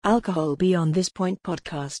Alcohol Beyond This Point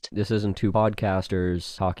podcast. This isn't two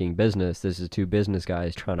podcasters talking business. This is two business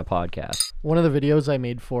guys trying to podcast. One of the videos I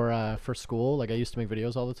made for school, like I used to make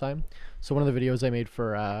videos all the time. So one of the videos I made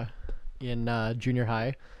for in junior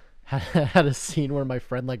high had a scene where my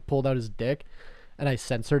friend like pulled out his dick, and I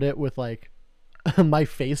censored it with like my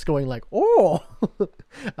face going like, "Oh!"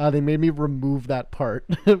 They made me remove that part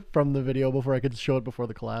from the video before I could show it before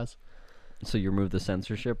the class. So you removed the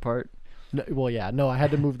censorship part? No, well, yeah, no, I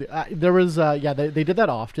had to move the. There was, they did that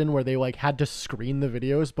often where they like had to screen the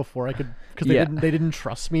videos before I could, because they didn't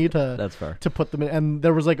trust me to. That's fair. To put them in, and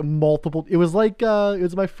there was like multiple. It was like it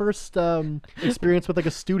was my first experience with like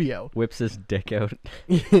a studio. Whips his dick out.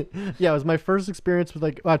 Yeah, it was my first experience with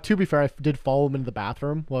like. To be fair, I did follow him into the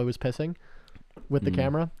bathroom while I was pissing with the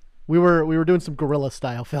camera. We were doing some guerrilla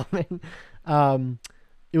style filming.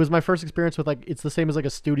 It was my first experience with like, it's the same as like a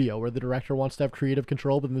studio where the director wants to have creative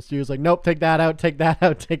control, but then the studio's like, nope, take that out, take that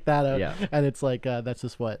out, take that out. Yeah. And it's like, that's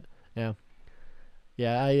just what, yeah.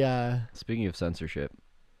 Yeah, Speaking of censorship,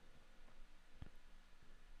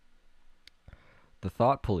 the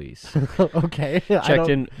Thought Police okay. checked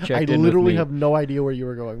in I with literally me. have no idea where you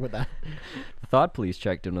were going with that. The Thought Police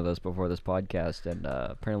checked in with us before this podcast, and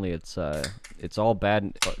apparently it's all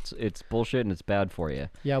bad. It's bullshit and it's bad for you.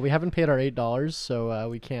 Yeah, we haven't paid our $8, so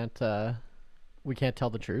we can't tell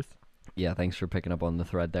the truth. Yeah, thanks for picking up on the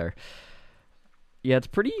thread there. Yeah, it's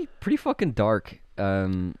pretty fucking dark.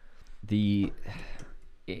 Under the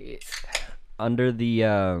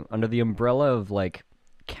umbrella of like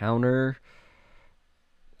counter.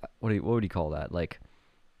 What would you call that? Like,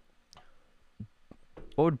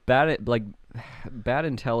 what would bad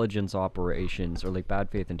intelligence operations, or like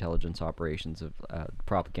bad faith intelligence operations of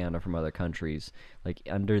propaganda from other countries, like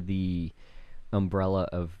under the umbrella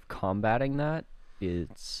of combating that,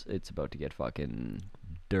 it's about to get fucking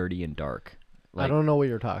dirty and dark. I don't know what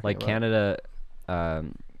you're talking like about.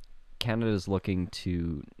 Canada's looking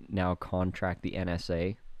to now contract the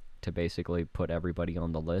NSA to basically put everybody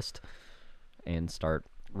on the list and start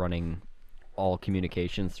running all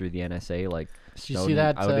communications through the NSA, like you Snowden see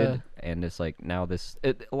that, outed, and it's like now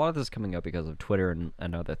a lot of this is coming up because of Twitter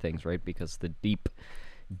and other things, right? Because the deep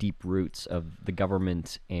roots of the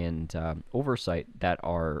government and oversight that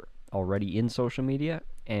are already in social media,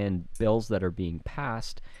 and bills that are being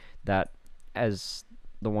passed that, as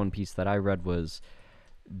the one piece that I read was,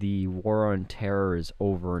 the war on terror is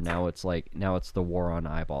over. Now it's the war on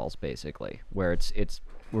eyeballs, basically, where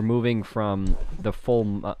we're moving from the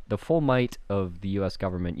full might of the U.S.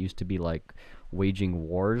 government used to be like waging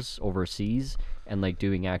wars overseas and like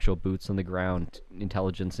doing actual boots on the ground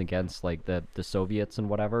intelligence against like the Soviets and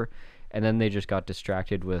whatever, and then they just got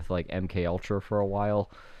distracted with like MK Ultra for a while,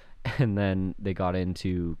 and then they got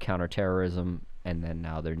into counterterrorism, and then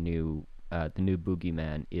now the new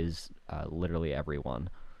boogeyman is literally everyone.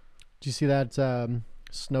 Do you see that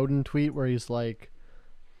Snowden tweet where he's like,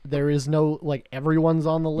 there is no, like, everyone's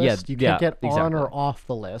on the list. You can't get on or off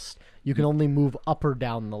the list. You can only move up or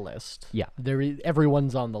down the list. Yeah.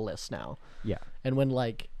 Everyone's on the list now. Yeah. And when,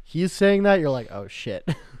 like, he's saying that, you're like, oh, shit.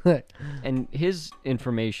 And his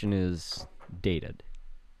information is dated.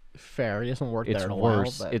 Fair. He hasn't worked It's there in a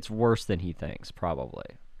worse. while. But... It's worse than he thinks, probably.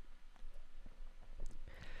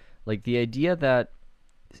 Like, the idea that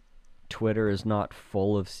Twitter is not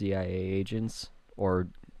full of CIA agents, or,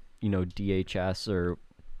 DHS, or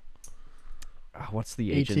what's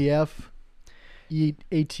the agent? ATF,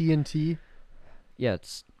 AT&T. Yeah,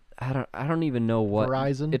 I don't even know what.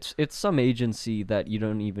 Verizon. It's some agency that you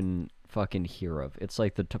don't even fucking hear of. It's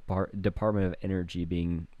like the Department of Energy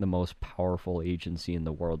being the most powerful agency in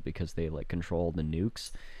the world because they like control the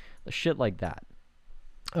nukes, the shit like that.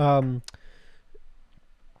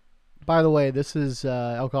 By the way, this is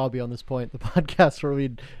Alcohol Beyond This Point, the podcast where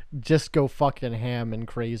we just go fucking ham and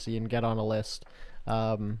crazy and get on a list.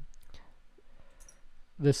 We're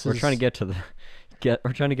trying to get to the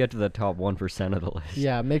top 1% of the list.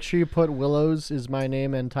 Yeah, make sure you put Willows is my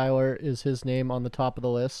name and Tyler is his name on the top of the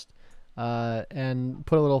list, and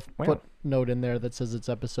put a little footnote in there that says it's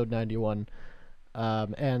episode 91,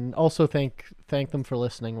 and also thank them for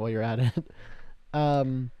listening while you're at it.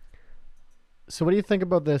 So what do you think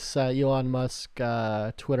about this Elon Musk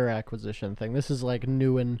Twitter acquisition thing? This is like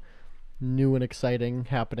new and exciting,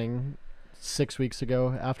 happening 6 weeks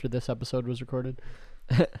ago after this episode was recorded.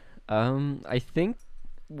 I think,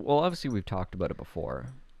 well, obviously we've talked about it before.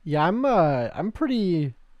 Yeah, I'm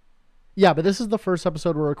pretty Yeah, but this is the first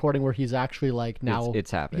episode we're recording where he's actually like now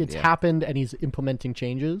It's happened. It's yeah. happened, and he's implementing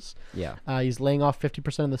changes. Yeah. He's laying off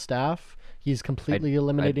 50% of the staff. He's completely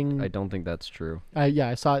eliminating. I don't think that's true. Yeah,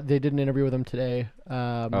 I saw they did an interview with him today.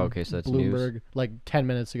 Okay, so that's Bloomberg, news? like 10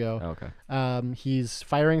 minutes ago. Okay. He's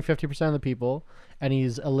firing 50% of the people, and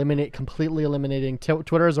he's completely eliminating.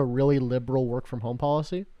 Twitter is a really liberal work from home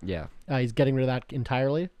policy. Yeah. He's getting rid of that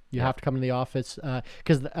entirely. You Yeah. have to come to the office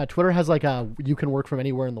because Twitter has like a you can work from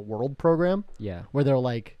anywhere in the world program. Yeah. Where they'll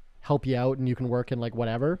like help you out and you can work in like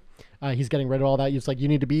whatever. He's getting rid of all that. He's like, you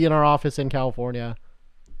need to be in our office in California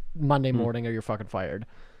Monday morning or you're fucking fired.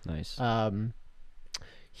 Nice.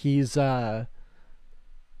 He's and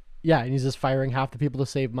he's just firing half the people to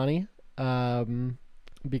save money.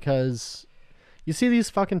 Because you see these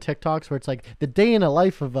fucking TikToks where it's like the day in a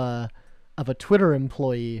life of a Twitter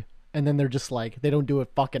employee. And then they're just like, they don't do a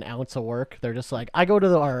fucking ounce of work. They're just like, I go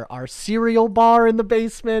to our cereal bar in the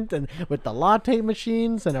basement and with the latte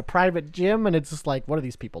machines and a private gym. And it's just like, what do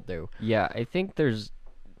these people do? Yeah, I think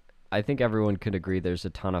everyone could agree there's a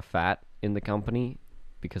ton of fat in the company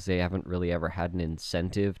because they haven't really ever had an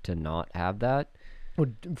incentive to not have that. Well,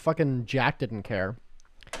 fucking Jack didn't care.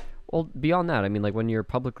 Well, beyond that, I mean, like when you're a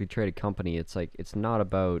publicly traded company, it's like, it's not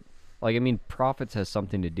about... Like, I mean, profits has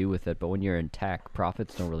something to do with it, but when you're in tech,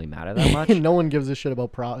 profits don't really matter that much. No one gives a shit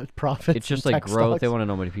about profits. It's just in like tech growth. stocks. They want to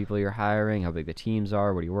know how many people you're hiring, how big the teams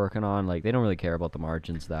are, what are you working on. Like, they don't really care about the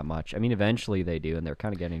margins that much. I mean, eventually they do, and they're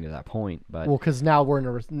kind of getting to that point. But well, because now we're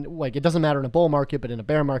in like, it doesn't matter in a bull market, but in a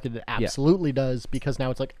bear market, it absolutely does. Because now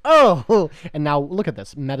it's like, oh, and now look at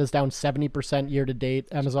this. Meta's down 70% year to date.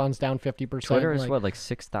 Amazon's down 50%. Twitter is what, like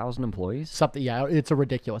 6,000 employees? Something. Yeah, it's a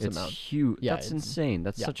ridiculous It's amount. huge. Yeah, That's it's insane.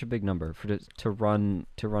 That's such a big number to run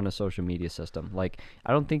a social media system. Like,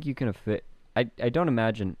 I don't think you can I don't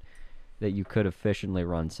imagine that you could efficiently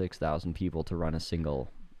run 6,000 people to run a single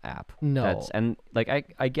app. No. And like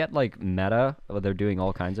I get like Meta, they're doing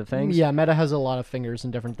all kinds of things. Yeah, Meta has a lot of fingers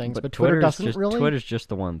in different things, but Twitter doesn't really. Twitter's just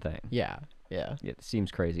the one thing. Yeah. It seems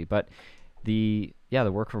crazy, but the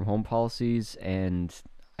work from home policies, and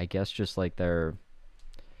I guess just like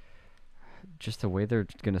just the way they're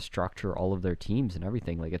going to structure all of their teams and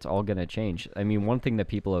everything, like it's all going to change. I mean, one thing that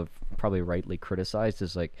people have probably rightly criticized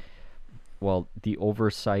is like, well, the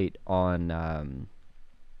oversight on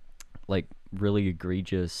like really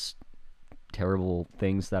egregious, terrible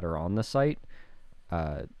things that are on the site.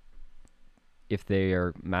 If they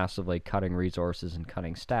are massively cutting resources and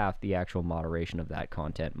cutting staff, the actual moderation of that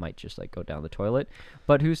content might just like go down the toilet.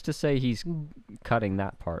 But who's to say he's cutting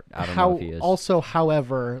that part? I don't know if he is. Also,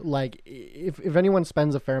 however, like if anyone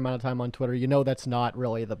spends a fair amount of time on Twitter, you know that's not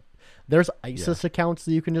really there's ISIS accounts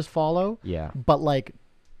that you can just follow. Yeah. But like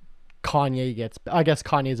I guess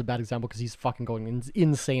Kanye is a bad example because he's fucking going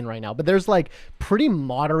insane right now. But there's like pretty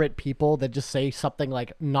moderate people that just say something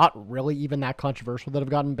like not really even that controversial that have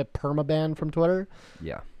gotten permaban from Twitter.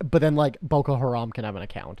 Yeah. But then like Boko Haram can have an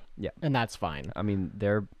account. Yeah. And that's fine. I mean,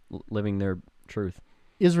 they're living their truth.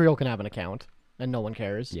 Israel can have an account and no one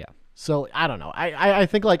cares. Yeah. So I don't know. I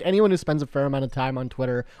think like anyone who spends a fair amount of time on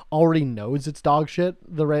Twitter already knows it's dog shit,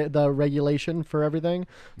 the regulation for everything.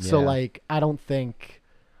 So Yeah. like I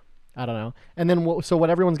don't know. And then so what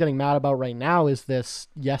everyone's getting mad about right now is this.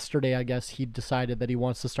 Yesterday, I guess he decided that he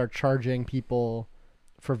wants to start charging people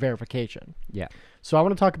for verification. Yeah. So I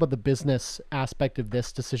want to talk about the business aspect of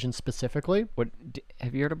this decision specifically.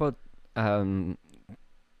 Have you heard about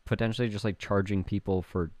potentially just like charging people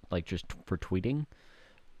for like just for tweeting?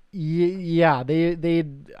 Yeah, they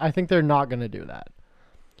I think they're not going to do that.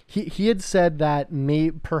 He had said that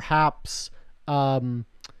perhaps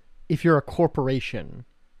if you're a corporation,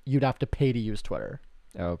 you'd have to pay to use Twitter.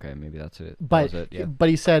 Oh, okay, maybe that's it. But that was it, yeah. but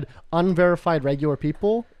he said unverified regular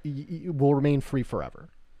people will remain free forever.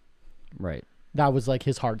 Right. That was like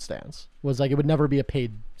his hard stance. Was like it would never be a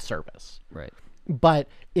paid service. Right. But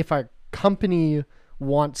if a company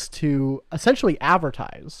wants to essentially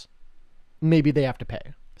advertise, maybe they have to pay.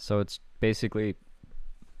 So it's basically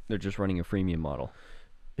they're just running a freemium model.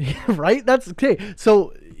 Right? That's okay.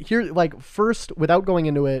 So here, like, first, without going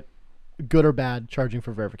into it, good or bad charging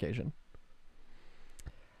for verification?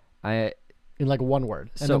 In like one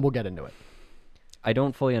word, and then we'll get into it. I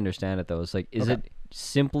don't fully understand it though. It's like, is Okay. it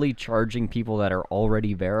simply charging people that are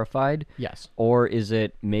already verified? Yes. Or is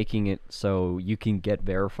it making it so you can get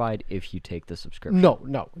verified if you take the subscription?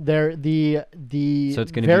 No. The So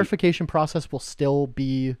it's gonna verification process will still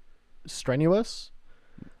be strenuous.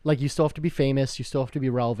 Like you still have to be famous, you still have to be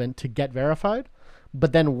relevant to get verified.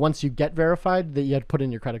 But then once you get verified, that you have to put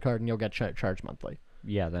in your credit card and you'll get charged monthly.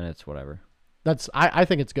 Yeah, then it's whatever. I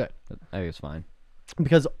think it's good. I think it's fine.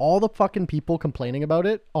 because all the fucking people complaining about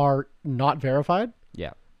it are not verified.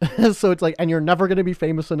 Yeah. So it's like, and you're never going to be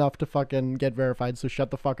famous enough to fucking get verified, so shut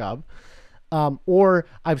the fuck up. Or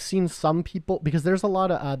I've seen some people, because there's a lot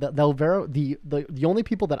of the only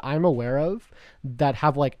people that I'm aware of that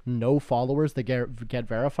have like no followers that get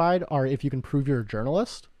verified are if you can prove you're a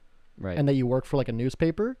journalist, Right. and that you work for like a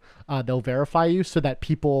newspaper. They'll verify you so that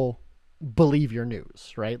people believe your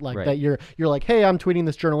news, right? Like Right. that you're like, hey, I'm tweeting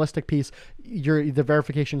this journalistic piece. The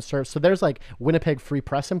verification serves. So there's like Winnipeg Free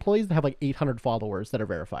Press employees that have like 800 followers that are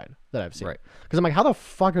verified that I've seen. Right. Because I'm like, how the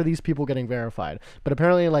fuck are these people getting verified? But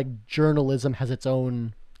apparently, like, journalism has its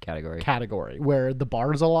own category. where the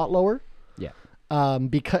bar is a lot lower. Yeah.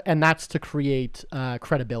 And that's to create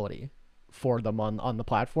credibility for them on the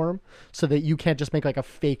platform, so that you can't just make like a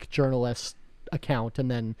fake journalist account and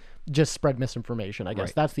then just spread misinformation. I guess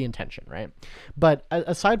Right. that's the intention, right? But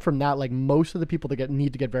aside from that, like, most of the people that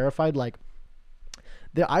need to get verified, like,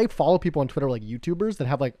 I follow people on Twitter, like YouTubers that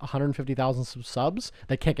have like 150,000 subs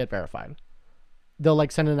that can't get verified. They'll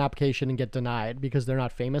like send an application and get denied because they're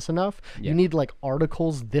not famous enough. Yeah. You need like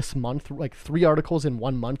articles this month, like 3 articles in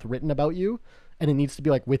 1 month written about you, and it needs to be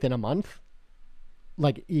like within a month.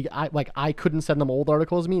 Like I couldn't send them old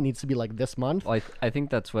articles to me. It needs to be like this month. Well, I think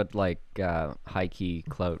that's what like High Key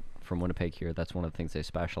Clout from Winnipeg here. That's one of the things they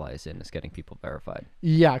specialize in, is getting people verified.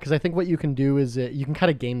 Yeah, because I think what you can do is you can kind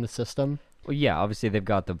of game the system. Well, yeah, obviously they've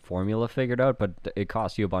got the formula figured out, but it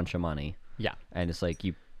costs you a bunch of money. Yeah. And it's like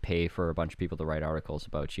you pay for a bunch of people to write articles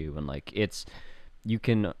about you, and like you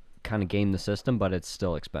can kind of game the system, but it's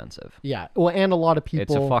still expensive. Yeah. Well, and a lot of people.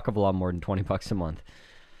 It's a fuck of a lot more than $20 a month.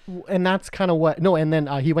 And that's kind of what. No, and then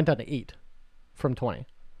he went down to 8 from 20.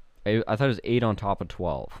 I thought it was 8 on top of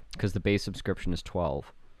 12 because the base subscription is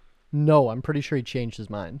 12. No, I'm pretty sure he changed his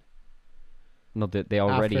mind. No, they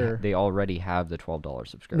already After- have the $12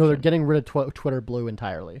 subscription. No, they're getting rid of Twitter Blue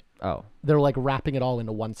entirely. Oh, They're like wrapping it all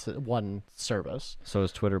into one service. so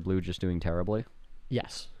is Twitter Blue just doing terribly?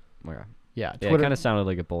 Yes. Okay. Yeah. Yeah, it kind of sounded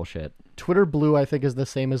like a bullshit. Twitter Blue, I think, is the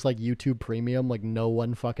same as like YouTube Premium. Like, no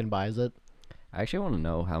one fucking buys it. I actually want to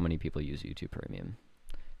know how many people use YouTube Premium.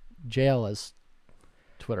 JL has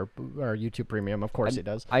Twitter or YouTube Premium. Of course he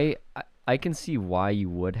does. I can see why you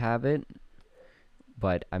would have it,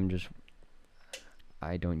 but I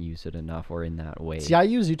don't use it enough or in that way. See, I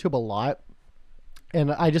use YouTube a lot,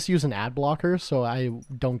 and I just use an ad blocker so I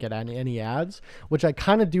don't get any ads, which I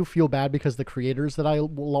kind of do feel bad because the creators that I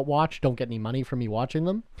watch don't get any money from me watching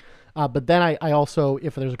them. But then I also,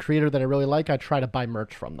 if there's a creator that I really like, I try to buy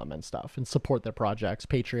merch from them and stuff and support their projects,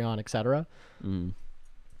 Patreon, etc.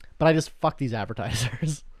 But I just fuck these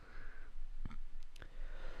advertisers.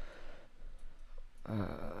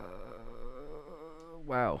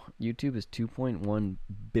 Wow, YouTube is 2.1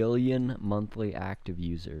 billion monthly active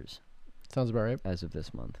users Sounds about right. as of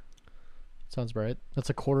this month. Sounds about right. That's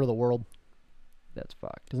a quarter of the world. That's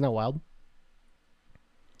fucked. Isn't that wild?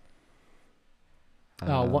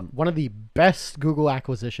 One of the best Google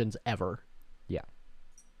acquisitions ever. Yeah.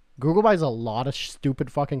 Google buys a lot of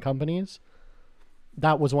stupid fucking companies.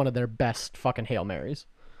 That was one of their best fucking Hail Marys.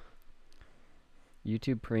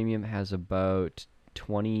 YouTube Premium has about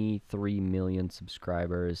 23 million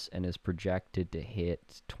subscribers and is projected to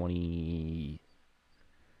hit 26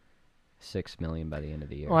 million by the end of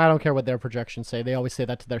the year. Well, I don't care what their projections say. They always say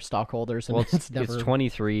that to their stockholders, and Well, it's never. it's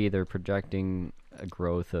 23. They're projecting a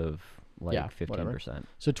growth of like Yeah, 15%.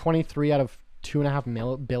 So 23 out of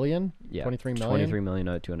 2.5 billion. Yeah, 23 million. 23 million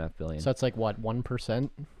out of 2.5 billion. So that's like what, 1%?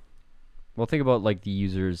 Well, think about like the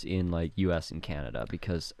users in like U.S. and Canada,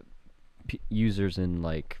 because users in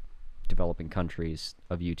like developing countries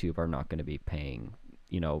of YouTube are not going to be paying,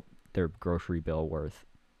 their grocery bill worth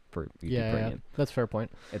for YouTube Premium. That's a fair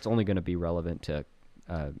point. It's only going to be relevant to,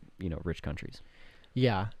 rich countries.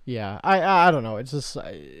 Yeah. I don't know. It's just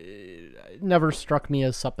it never struck me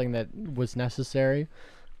as something that was necessary.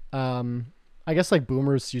 I guess like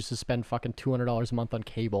boomers used to spend fucking $200 a month on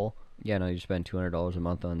cable. Yeah, no, you spend $200 a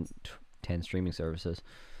month on 10 streaming services.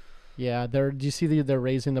 Yeah, do you see they're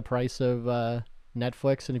raising the price of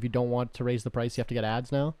Netflix, and if you don't want to raise the price, you have to get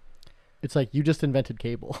ads now? It's like, you just invented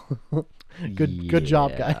cable. Good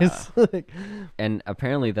job, guys. And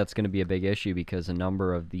apparently that's going to be a big issue because a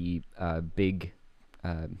number of the big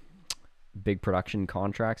production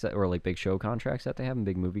contracts or like big show contracts that they have and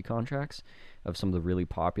big movie contracts of some of the really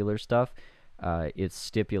popular stuff, it's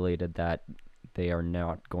stipulated that they are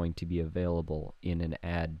not going to be available in an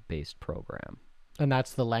ad-based program. And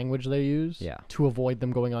that's the language they use? Yeah. To avoid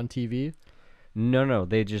them going on TV? No,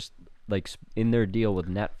 they just, like, in their deal with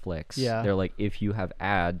Netflix, Yeah. they're like, if you have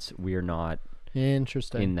ads, we're not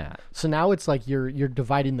Interesting. in that. So now it's like you're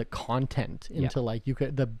dividing the content into like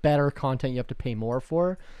the better content you have to pay more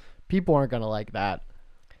for. People aren't gonna like that.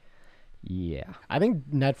 Yeah. I think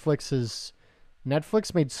Netflix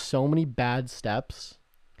made so many bad steps.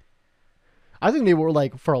 I think they were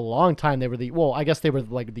like for a long time they were I guess they were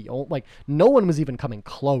like the only, like no one was even coming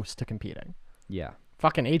close to competing. Yeah.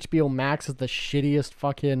 Fucking HBO Max is the shittiest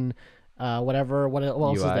fucking whatever. What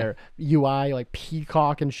else is UI. there? UI, like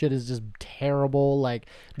Peacock and shit is just terrible. Like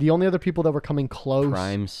the only other people that were coming close.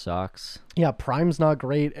 Prime sucks. Yeah, Prime's not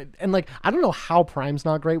great, and like I don't know how Prime's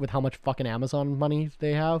not great with how much fucking Amazon money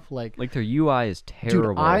they have. Like Their UI is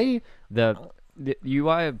terrible. Dude, the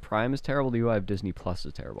UI of Prime is terrible. The UI of Disney Plus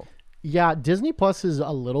is terrible. yeah, Disney Plus is a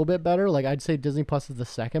little bit better. Like I'd say Disney Plus is the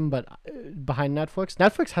second, but behind Netflix.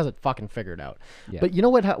 Netflix has it fucking figured out. Yeah. But you know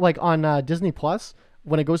what? Like on Disney Plus,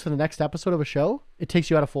 when it goes to the next episode of a show, it takes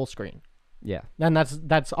you out of full screen. Yeah. And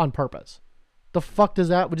that's on purpose. The fuck does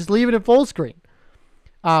that? We just leave it in full screen.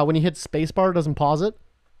 When you hit spacebar, it doesn't pause it.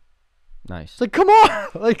 Nice. It's like, come on,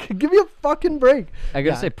 like, give me a fucking break. I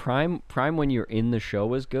gotta say, Prime when you're in the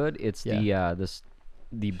show is good. It's Yeah.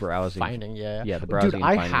 the browsing. Finding, yeah. Yeah, the browsing Dude, and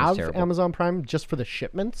I finding is have terrible. Amazon Prime just for the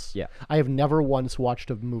shipments. Yeah. I have never once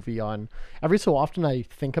watched a movie on. Every so often, I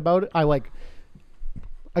think about it.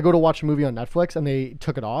 I go to watch a movie on Netflix and they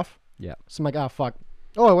took it off. Yeah. So I'm like, ah, fuck.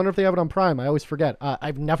 Oh, I wonder if they have it on Prime. I always forget.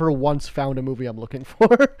 I've never once found a movie I'm looking for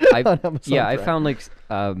on Amazon I Prime.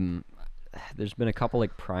 found there's been a couple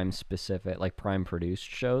like Prime specific, like Prime produced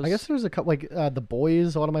shows. I guess there's a couple like The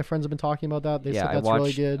Boys. A lot of my friends have been talking about that. They yeah, said that's I watched.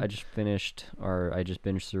 really good. I just finished, or I just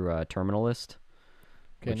binged through Terminalist.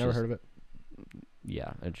 Okay, which never is- heard of it.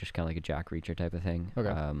 Yeah, it's just kind of like a Jack Reacher type of thing.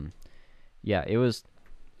 Okay. Yeah, it was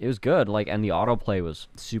good. Like, and the autoplay was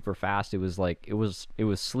super fast. It was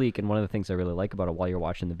sleek. And one of the things I really like about it while you're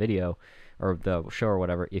watching the video or the show or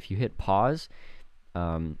whatever, if you hit pause,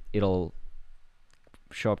 it'll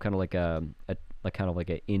show up kind of like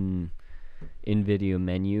a in video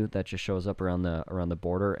menu that just shows up around the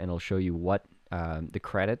border, and it'll show you what the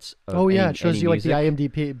credits of Oh yeah, any- it shows any you like the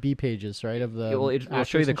music. IMDb pages, right? Of the It'll show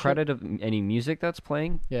actors you the and shit? credit of any music that's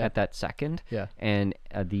playing Yeah. at that second, Yeah. and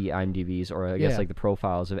the IMDb's, or I guess Yeah. like the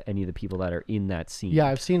profiles of any of the people that are in that scene. Yeah,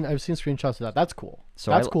 I've seen screenshots of that. That's cool.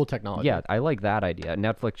 So That's cool technology. Yeah, I like that idea.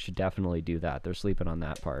 Netflix should definitely do that. They're sleeping on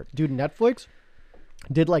that part. Dude, Netflix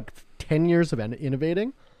did like 10 years of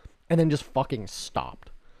innovating and then just fucking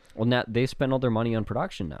stopped. Well, now they spend all their money on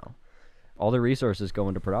production now. All their resources go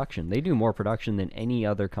into production. They do more production than any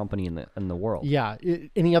other company in the world. Yeah,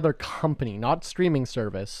 any other company, not streaming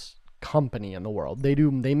service, company in the world. They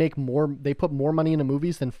put more money into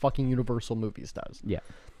movies than fucking Universal Movies does. Yeah.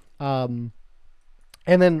 And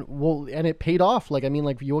then and it paid off. Like I mean,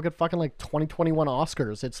 like you look at fucking like 2021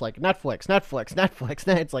 Oscars, it's like Netflix.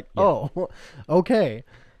 It's like, oh, okay.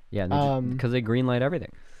 Yeah, because they greenlight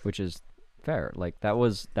everything, which is fair. Like that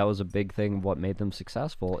was a big thing. What made them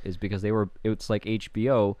successful is because it's like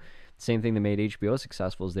HBO. Same thing that made HBO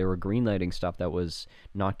successful is they were greenlighting stuff that was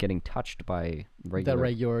not getting touched by regular.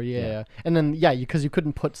 Yeah. And then because you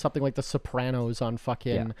couldn't put something like The Sopranos on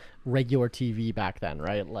fucking regular TV back then,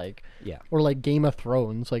 right? Like or like Game of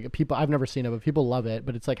Thrones. Like people, I've never seen it, but people love it.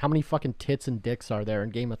 But it's like, how many fucking tits and dicks are there in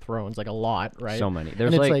Game of Thrones? Like a lot, right? So many. And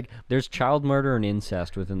it's there's child murder and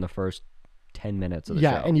incest within the first 10 minutes of the show.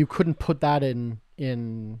 Yeah, and you couldn't put that in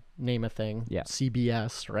name a thing. Yeah.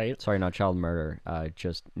 CBS, right? Sorry, not child murder.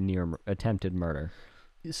 Just attempted murder.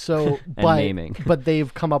 So, naming. but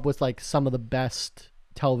they've come up with like some of the best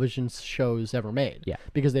television shows ever made. Yeah.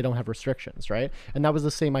 Because they don't have restrictions, right? And that was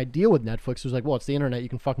the same idea with Netflix. It was like, well, it's the internet. You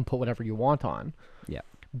can fucking put whatever you want on. Yeah.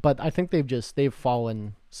 But I think they've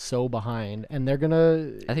fallen so behind, and they're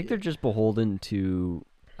gonna. I think they're just beholden to,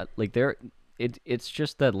 it's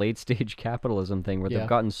just that late stage capitalism thing where they've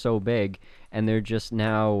gotten so big, and they're just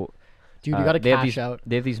now. Dude, you got to cash out.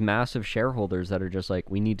 They have these massive shareholders that are just like,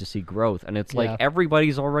 we need to see growth, and it's Yeah. like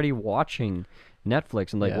everybody's already watching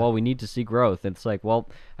Netflix, and like, well, we need to see growth. And it's like, well,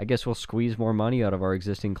 I guess we'll squeeze more money out of our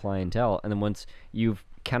existing clientele, and then once you've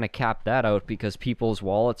kind of capped that out because people's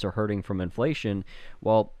wallets are hurting from inflation,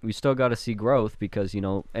 well, we still got to see growth because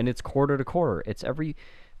and it's quarter to quarter. It's every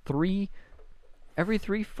three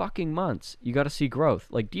fucking months you got to see growth.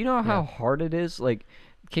 Like, do you know how hard it is? Like,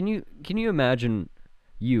 can you imagine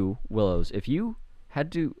you, Willows, if you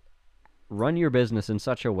had to run your business in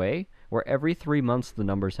such a way where every 3 months the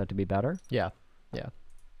numbers had to be better? Yeah.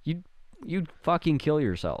 You'd fucking kill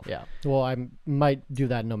yourself. Yeah. Well, I might do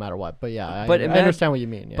that no matter what, but yeah, I But understand what you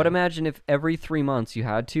mean. Yeah. But imagine if every 3 months you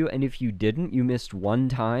had to, and if you didn't, you missed one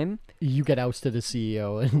time, you get ousted as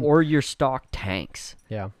CEO. And or your stock tanks.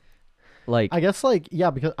 yeah. Like, I guess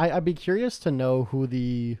because I'd be curious to know who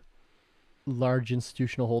the large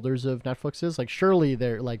institutional holders of Netflix is. Like, surely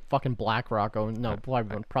they're like fucking BlackRock probably not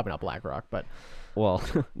BlackRock, but well,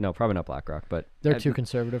 no, probably not BlackRock, but they're too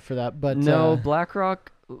conservative for that. But no,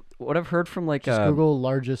 BlackRock. What I've heard from like just Google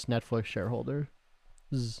largest Netflix shareholder.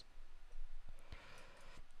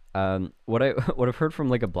 What I've heard from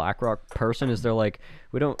like a BlackRock person is they're like,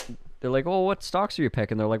 well, what stocks are you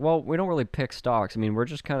picking? They're like, well, we don't really pick stocks. I mean,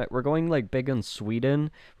 we're going like big on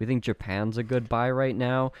Sweden. We think Japan's a good buy right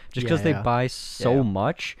now, just because they buy so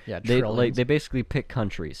much. Yeah, they basically pick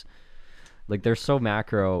countries. Like, they're so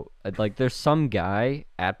macro. Like, there's some guy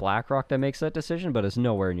at BlackRock that makes that decision, but it's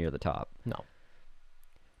nowhere near the top. No.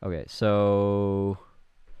 Okay, so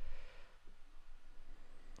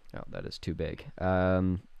that is too big.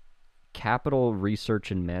 Capital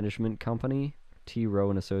Research and Management Company, T. Rowe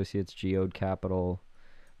and Associates, Geode Capital,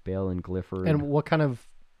 Bale and Clifford. And what kind of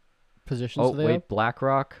positions do they have?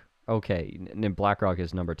 BlackRock. Okay, and BlackRock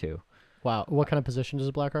is number 2. Wow, what kind of position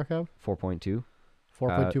does BlackRock have? 4.2.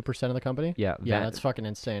 4.2% of the company? Yeah. That's fucking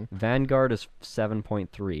insane. Vanguard is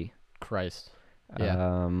 7.3. Christ.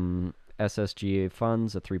 Yeah. SSGA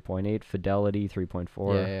Funds at 3.8, Fidelity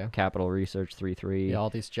 3.4, Yeah. Capital Research 3.3. Yeah, all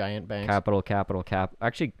these giant banks.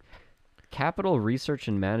 Actually, Capital Research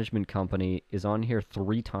and Management Company is on here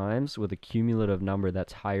 3 times with a cumulative number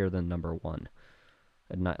that's higher than number 1.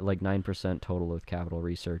 Like 9% total with Capital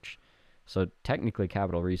Research. So technically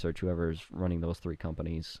Capital Research, whoever's running those 3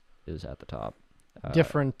 companies, is at the top.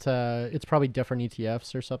 Different, it's probably different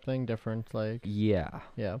ETFs or something. Different, like... Yeah.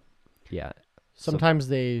 Yeah. Yeah. Sometimes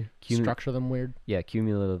they structure them weird. Yeah,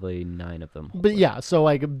 cumulatively 9 of them. But yeah, so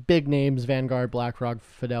like big names, Vanguard, BlackRock,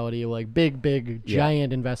 Fidelity, like big,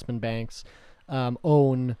 giant investment banks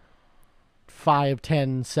own 5,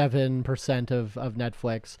 10, 7% of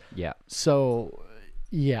Netflix. Yeah. So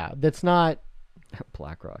yeah, that's not...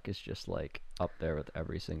 BlackRock is just like up there with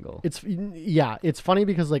every single... It's funny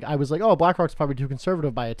because like I was like, oh, BlackRock's probably too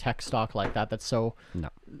conservative by a tech stock like that. That's so...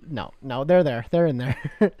 No, they're there. They're in there.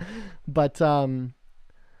 But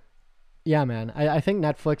yeah, man, I think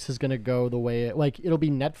Netflix is going to go the way... it'll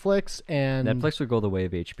be Netflix and... Netflix would go the way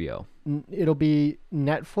of HBO. It'll be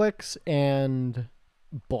Netflix and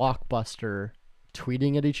Blockbuster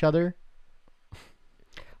tweeting at each other.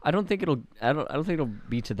 I don't think it'll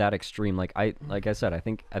be to that extreme. Like I said, I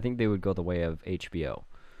think they would go the way of HBO.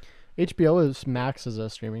 HBO is Max as a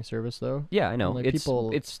streaming service though. Yeah, I know. And, it's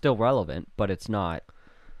still relevant, but it's not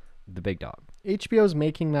the big dog. HBO's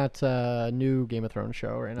making that new Game of Thrones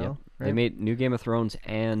show right now. Yep. Right? They made new Game of Thrones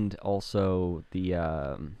and also the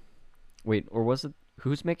was it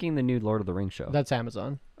who's making the new Lord of the Rings show? That's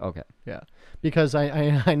Amazon. Okay. Yeah. Because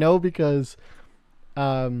I know because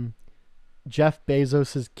Jeff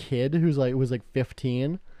Bezos' kid, who's like was like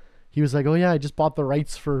 15, he was like, "Oh yeah, I just bought the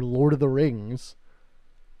rights for Lord of the Rings,"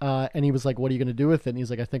 and he was like, "What are you gonna do with it?" And he's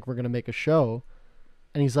like, "I think we're gonna make a show."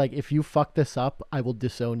 And he's like, "If you fuck this up, I will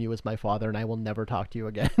disown you as my father, and I will never talk to you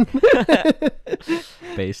again."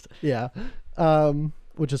 Based. Yeah,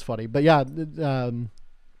 which is funny, but yeah,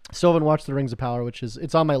 still haven't watched The Rings of Power,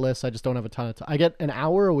 it's on my list. I just don't have a ton of time. I get an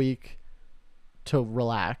hour a week to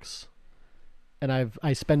relax. And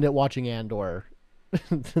I spend it watching Andor,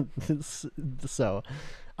 so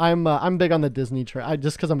I'm big on the Disney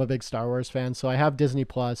just because I'm a big Star Wars fan. So I have Disney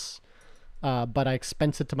Plus, but I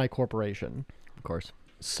expense it to my corporation. Of course.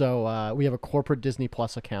 So we have a corporate Disney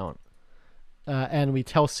Plus account, and we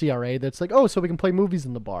tell CRA that's like, oh, so we can play movies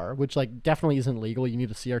in the bar, which like definitely isn't legal. You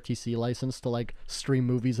need a CRTC license to like stream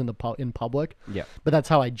movies in public. Yeah. But that's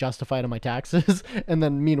how I justify it on my taxes. And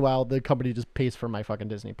then meanwhile, the company just pays for my fucking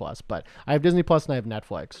Disney Plus. But I have Disney Plus and I have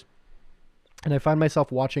Netflix, and I find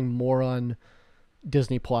myself watching more on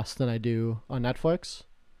Disney Plus than I do on Netflix.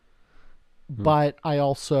 But I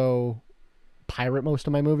also pirate most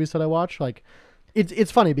of my movies that I watch. Like,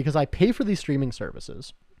 it's funny because I pay for these streaming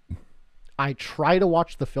services. I try to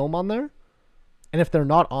watch the film on there, and if they're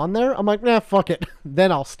not on there, I'm like, nah, fuck it.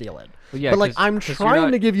 Then I'll steal it. Well, yeah, but like, I'm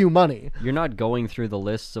trying to give you money. You're not going through the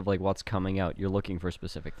lists of like what's coming out. You're looking for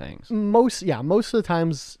specific things. Most of the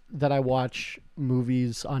times that I watch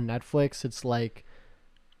movies on Netflix, it's like,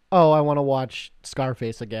 oh, I want to watch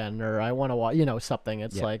Scarface again, or I want to watch, something.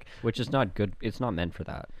 It's like, which is not good. It's not meant for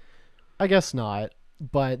that. I guess not,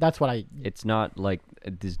 but that's what It's not like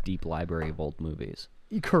this deep library of old movies.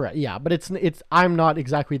 Correct. Yeah, but it's I'm not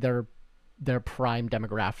exactly their prime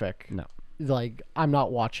demographic. No. Like, I'm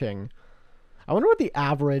not watching. I wonder what the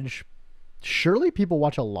average... Surely people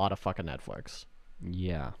watch a lot of fucking Netflix.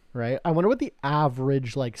 Yeah. Right? I wonder what the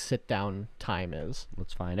average like sit down time is.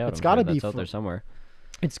 Let's find out. It's got to be out there somewhere.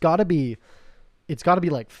 It's got to be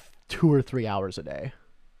like 2 or 3 hours a day.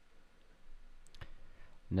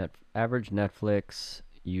 Average Netflix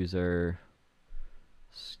user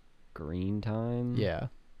screen time. Yeah.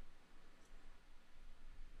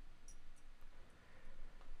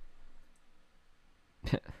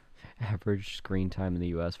 Average screen time in the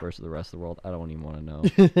U.S. versus the rest of the world. I don't even want to know.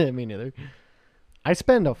 Me neither. I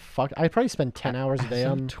probably spend 10 hours a day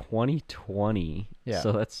on 2020. Yeah.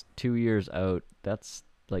 So that's 2 years out. That's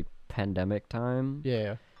like pandemic time.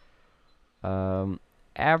 Yeah.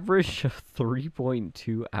 Average of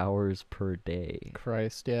 3.2 hours per day.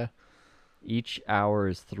 Christ, yeah. Each hour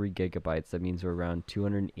is 3 gigabytes. That means we're around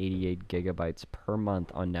 288 gigabytes per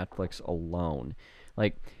month on Netflix alone.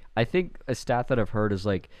 Like, I think a stat that I've heard is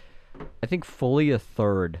like, I think fully a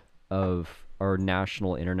third of our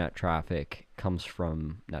national internet traffic comes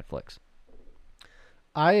from Netflix.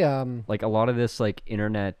 Like a lot of this like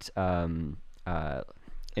internet as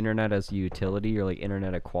a utility or like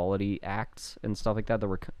internet equality acts and stuff like that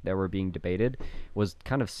were being debated was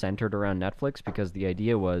kind of centered around Netflix, because the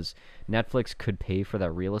idea was Netflix could pay for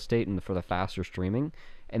that real estate and for the faster streaming,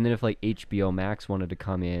 and then if like HBO Max wanted to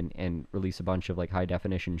come in and release a bunch of like high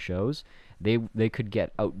definition shows, they could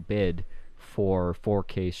get outbid for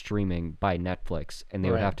 4K streaming by Netflix, and they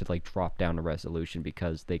would have to like drop down a resolution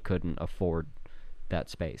because they couldn't afford that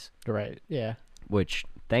space. Right. Yeah. Which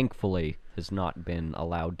thankfully has not been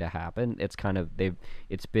allowed to happen. It's kind of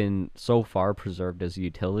it's been so far preserved as a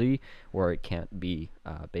utility where it can't be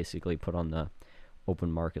basically put on the open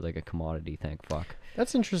market like a commodity. Thank fuck.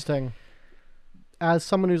 That's interesting. As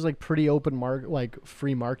someone who's like pretty open market, like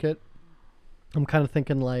free market, I'm kind of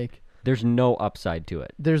thinking like there's no upside to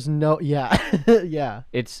it. There's no yeah.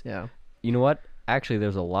 It's yeah. You know what? Actually,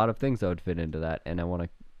 there's a lot of things that would fit into that, and I want to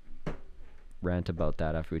rant about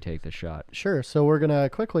that after we take the shot. Sure. So we're going to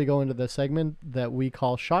quickly go into the segment that we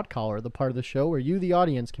call Shot Caller, the part of the show where you, the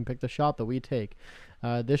audience, can pick the shot that we take.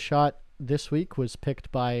 This shot this week was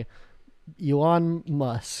picked by Elon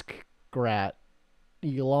Muskrat.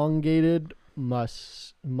 Elongated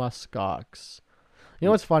muskox. You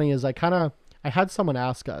know what's funny is I had someone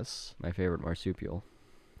ask us. My favorite marsupial.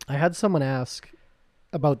 I had someone ask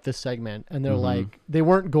about this segment, and they're like, they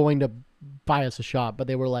weren't going to buy us a shot, but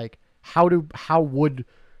they were like, how do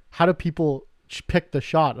people pick the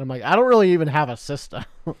shot? And I'm like, I don't really even have a system.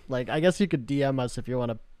 Like, I guess you could DM us if you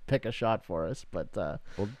want to pick a shot for us, but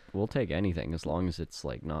we'll take anything as long as it's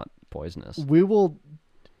like not poisonous. We will.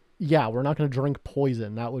 Yeah, we're not going to drink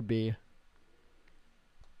poison. That would be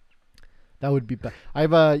bad. I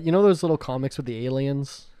have you know those little comics with the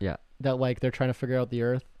aliens? Yeah. That like they're trying to figure out the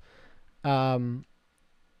Earth. I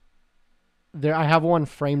have one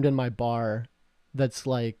framed in my bar that's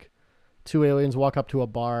like 2 aliens walk up to a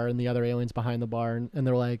bar and the other aliens behind the bar, and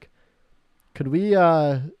they're like, could we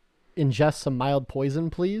ingest some mild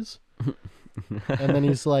poison, please? And then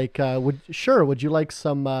he's like, would you like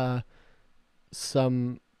some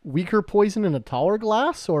weaker poison in a taller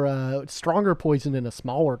glass or a stronger poison in a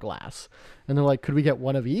smaller glass? And they're like, could we get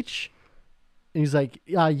one of each? And he's like,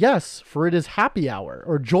 yes, for it is happy hour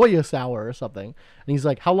or joyous hour or something. And he's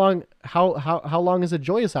like, how long is a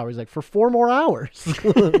joyous hour? He's like, for 4 more hours.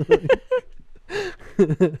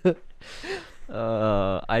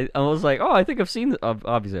 I was like, oh, I think I've seen.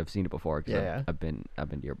 Obviously, I've seen it before. Yeah. I've been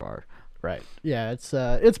to your bar. Right. Yeah. It's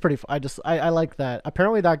pretty. I like that.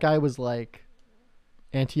 Apparently, that guy was like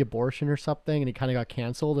anti-abortion or something, and he kind of got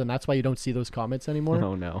canceled, and that's why you don't see those comments anymore.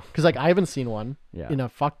 Oh no. Because like I haven't seen one Yeah. in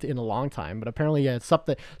a long time, but apparently it's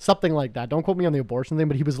something like that. Don't quote me on the abortion thing,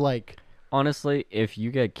 but he was like, honestly, if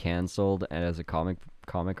you get canceled as a comic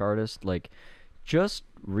artist, like, just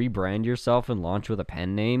rebrand yourself and launch with a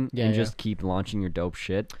pen name just keep launching your dope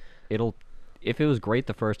shit. If it was great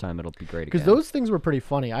the first time, it'll be great again. Because those things were pretty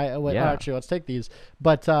funny. Actually, let's take these.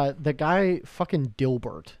 But the guy fucking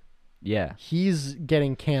Dilbert. Yeah. He's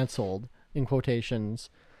getting canceled in quotations,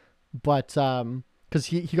 but because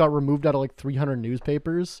he got removed out of like 300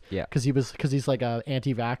 newspapers. Yeah. Because he's like a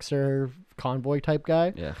anti-vaxxer convoy type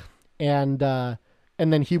guy. Yeah. And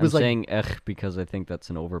then he was I'm saying because I think that's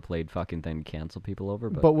an overplayed fucking thing to cancel people over.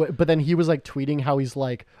 But then he was like tweeting how he's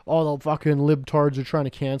like, oh, the fucking libtards are trying to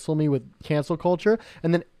cancel me with cancel culture.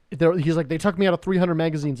 And then he's like, they took me out of 300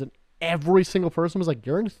 magazines, and every single person was like,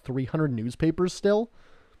 you're in 300 newspapers still?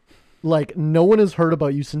 Like, no one has heard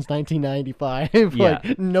about you since 1995. Yeah.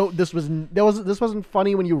 Like, no, this wasn't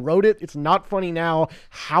funny when you wrote it. It's not funny now.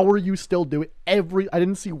 How are you still doing I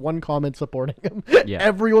didn't see one comment supporting him. Yeah.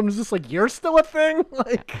 Everyone was just like, you're still a thing?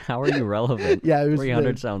 Like, how are you relevant? Yeah, it was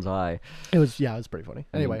 300 sounds high. It was pretty funny.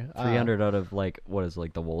 Anyway, 300 out of like what is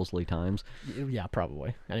like the Wolseley Times? Yeah,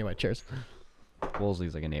 probably. Anyway, cheers.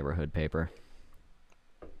 Wolseley's like a neighborhood paper.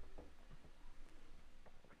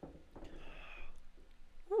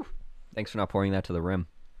 Thanks for not pouring that to the rim.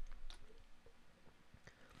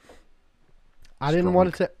 I didn't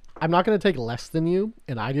want to. I'm not going to take less than you,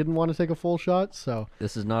 and I didn't want to take a full shot. So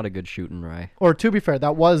This is not a good shooting, Rye. Or to be fair,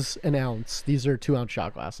 that was an ounce. These are 2 ounce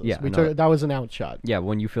shot glasses. Yeah, we no. took that was an ounce shot. Yeah,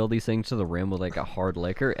 when you fill these things to the rim with like a hard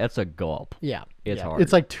liquor, it's a gulp. Yeah, It's yeah. hard.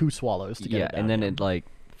 It's like 2 swallows to get Yeah, it down. and then it like,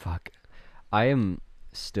 fuck. I am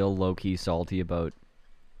still low key salty about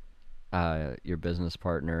your business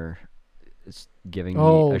partner giving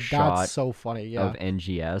me a shot that's so funny. Yeah. of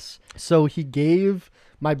NGS. So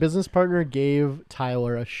my business partner gave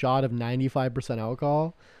Tyler a shot of 95%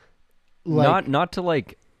 alcohol. Not to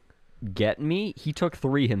like get me. He took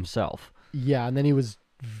 3 himself. Yeah, and then he was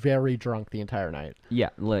very drunk the entire night. Yeah,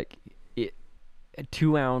 like a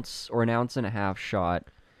 2 ounce or an ounce and a half shot.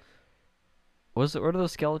 What are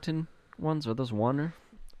those skeleton ones? Are those one?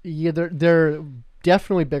 Yeah, they're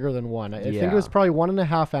definitely bigger than 1. I think it was Yeah. probably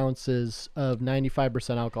 1.5 ounces of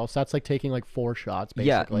 95% alcohol. So that's like taking like 4 shots,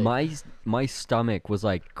 basically. Yeah, my stomach was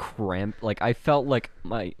like cramped. Like I felt like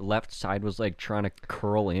my left side was like trying to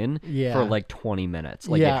curl in Yeah. for like 20 minutes.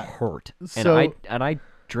 Like Yeah. it hurt. So- and I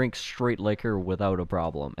drink straight liquor without a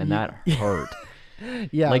problem, and that hurt.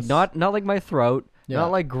 Yeah, Like not like my throat, Yeah.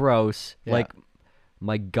 not like gross. Yeah. Like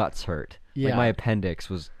my guts hurt. Like Yeah. my appendix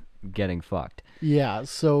was getting fucked. Yeah,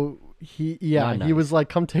 so he Not he nice. was like,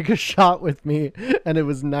 "Come take a shot with me," and it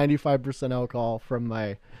was 95% alcohol from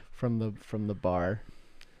the bar.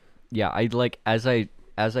 Yeah, I like as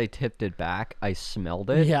I tipped it back, I smelled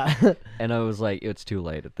it. Yeah, And I was like, it's too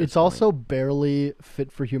late at this it's point. also barely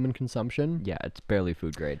fit for human consumption. Yeah, it's barely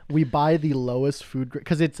food grade. We buy the lowest food grade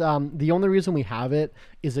because it's the only reason we have it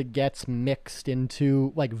is it gets mixed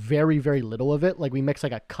into like very very little of it. Like we mix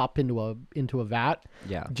like a cup into a vat.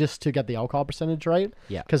 Yeah. Just to get the alcohol percentage right.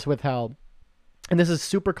 Yeah. Because with how, and this is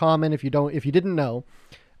super common if you didn't know,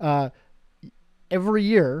 every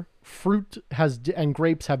year fruit and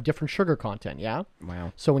grapes have different sugar content. Yeah.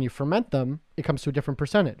 Wow. So when you ferment them, it comes to a different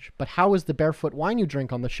percentage. But how is the barefoot wine you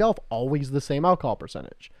drink on the shelf always the same alcohol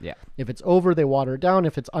percentage? Yeah. If it's over, they water it down.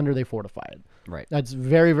 If it's under, they fortify it. Right. That's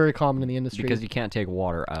very, very common in the industry. Because you can't take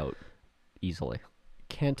water out easily.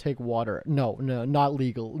 Can't take water. No, not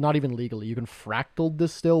legal. Not even legally. You can fractal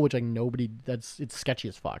distill, which like it's sketchy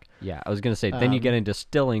as fuck. Yeah, I was gonna say. Then you get into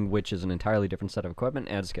distilling, which is an entirely different set of equipment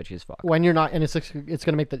and sketchy as fuck. When you're not, and it's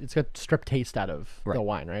gonna make it's gonna strip taste out of the Right.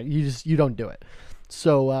 wine, right? You don't do it.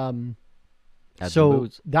 So Add some so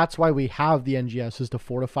booze. that's why we have the NGS is to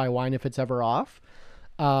fortify wine if it's ever off.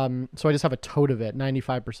 So I just have a tote of it,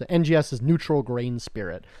 95%. NGS is neutral grain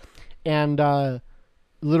spirit, and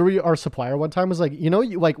literally our supplier one time was like,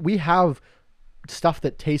 like we have stuff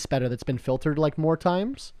that tastes better that's been filtered like more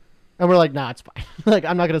times, and we're like, nah, it's fine. Like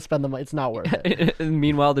I'm not gonna spend the money. It's not worth it. And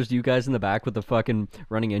meanwhile, there's you guys in the back with the fucking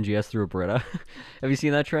running NGS through a Brita. Have you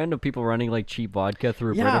seen that trend of people running like cheap vodka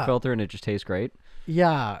through a Brita Yeah. filter and it just tastes great?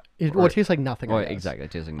 Yeah, it tastes like nothing. Oh, I guess. exactly.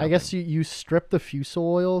 It tastes like I nothing. guess you strip the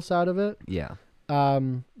fusel oils out of it. Yeah.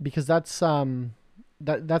 Because that's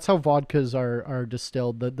that's how vodkas are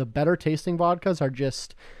distilled. The better tasting vodkas are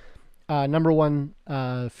just number one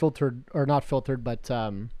filtered or not filtered, but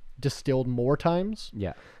distilled more times.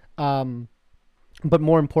 Yeah. But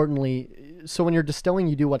more importantly, so when you're distilling,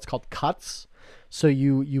 you do what's called cuts. So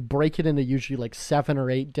you break it into usually like 7 or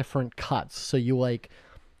 8 different cuts. So you like,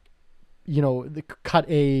 cut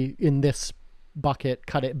A in this bucket,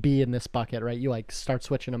 cut it B in this bucket, right? You like start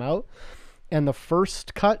switching them out. And the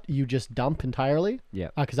first cut you just dump entirely. Yeah.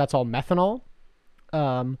 Because that's all methanol.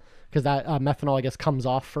 Because that methanol, I guess, comes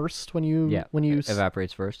off first when you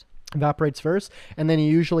evaporates first. evaporates first, and then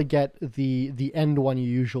you usually get the end one. You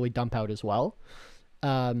usually dump out as well.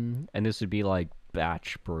 And this would be like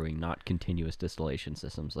batch brewing, not continuous distillation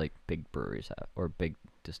systems like big breweries have, or big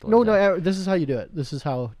distilleries. have. No. This is how you do it. This is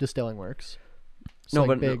how distilling works. It's No, like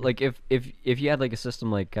but big- like if you had like a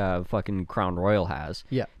system like fucking Crown Royal has,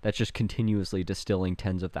 Yeah. that's just continuously distilling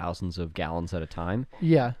tens of thousands of gallons at a time,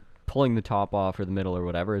 yeah. pulling the top off or the middle or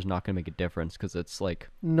whatever is not going to make a difference because it's like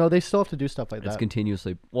No, they still have to do stuff like it's that.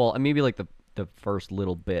 continuously. Well, maybe like the first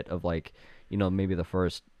little bit of like maybe the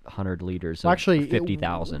first 100 liters of Actually,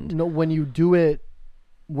 50,000. No, when you do it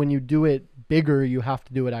bigger, you have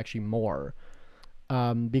to do it actually more.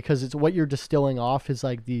 Because it's what you're distilling off is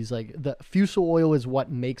like these like the fusel oil is what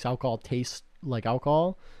makes alcohol taste like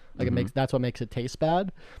alcohol. Like that's what makes it taste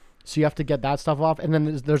bad. So you have to get that stuff off, and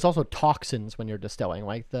then there's also toxins when you're distilling,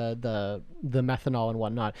 like the methanol and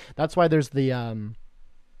whatnot. That's why there's the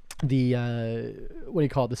what do you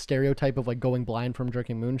call it? The stereotype of like going blind from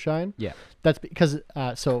drinking moonshine. Yeah. That's because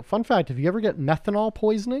so fun fact: if you ever get methanol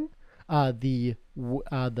poisoning, the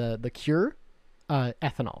cure,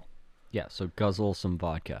 ethanol. Yeah, so guzzle some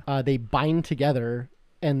vodka. They bind together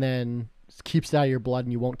and then keeps it out of your blood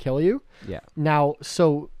and you won't kill you. Yeah. Now,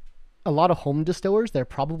 so a lot of home distillers, there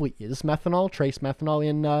probably is methanol, trace methanol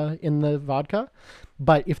in the vodka,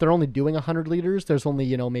 but if they're only doing 100 liters, there's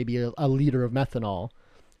only maybe a liter of methanol,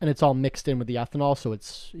 and it's all mixed in with the ethanol, so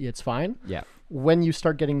it's fine. Yeah. When you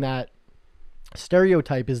start getting that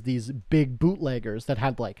stereotype, is these big bootleggers that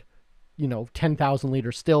had 10,000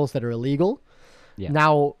 liter stills that are illegal. Yeah.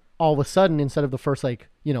 Now all of a sudden, instead of the first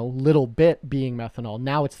little bit being methanol,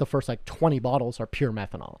 now it's the first 20 bottles are pure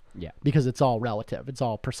methanol. Yeah. Because it's all relative. It's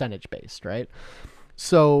all percentage based, right?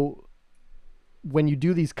 So when you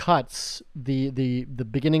do these cuts, the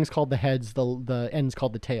beginning's called the heads, the end's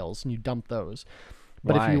called the tails, and you dump those.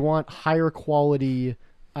 But Why? if you want higher quality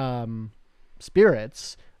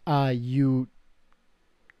spirits, you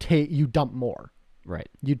dump more. Right.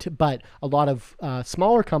 But a lot of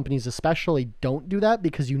smaller companies especially don't do that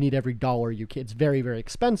because you need every dollar you can. It's very, very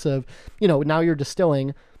expensive. Now you're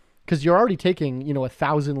distilling because you're already taking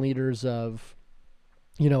 1,000 liters of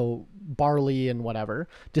barley and whatever,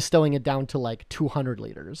 distilling it down to 200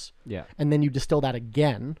 liters. Yeah. And then you distill that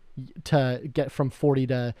again to get from 40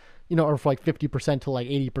 to or for 50% to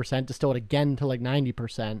 80%, distill it again to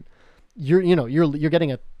 90%. You're getting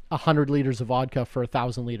 100 liters of vodka for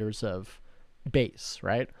 1,000 liters of base,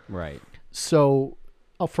 right? Right. So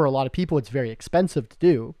for a lot of people, it's very expensive to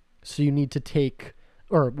do. So you need to take,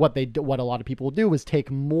 or what a lot of people will do is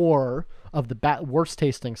take more of the worst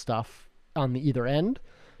tasting stuff on the either end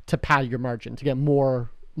to pad your margin, to get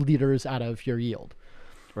more liters out of your yield.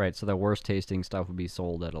 Right. So the worst tasting stuff would be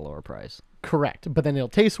sold at a lower price. Correct. But then it'll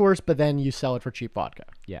taste worse, but then you sell it for cheap vodka.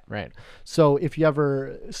 Yeah. Right. So if you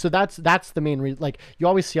ever, that's the main reason. You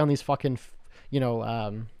always see on these fucking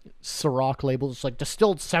Ciroc labels, it's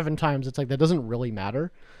distilled 7 times. It's that doesn't really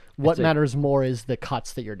matter. What matters more is the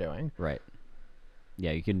cuts that you're doing. Right.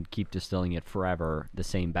 Yeah, you can keep distilling it forever, the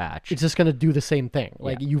same batch. It's just going to do the same thing.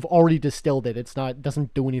 You've already distilled it.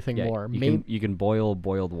 Doesn't do anything more. You can boil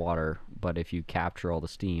boiled water, but if you capture all the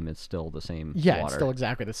steam, it's still the same water. It's still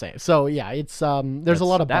exactly the same. So yeah, it's there's a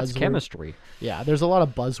lot of that's buzzwords. chemistry. Yeah, there's a lot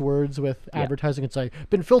of buzzwords with advertising. It's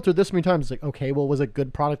been filtered this many times. It's okay, well, was it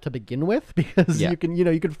good product to begin with? Because you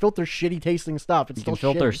can filter shitty tasting stuff. It's you still can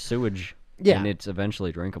filter shitty. sewage. Yeah. And it's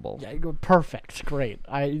eventually drinkable. Yeah, you go, perfect, great.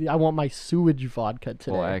 I want my sewage vodka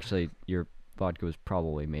today. Well, actually, your vodka was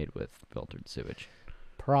probably made with filtered sewage.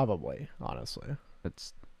 Probably, honestly.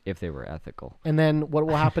 That's if they were ethical. And then what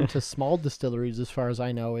will happen to small distilleries, as far as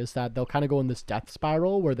I know, is that they'll kind of go in this death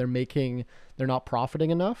spiral where they're not profiting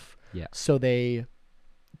enough. Yeah. So they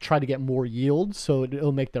try to get more yield, so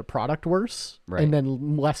it'll make their product worse. Right. And then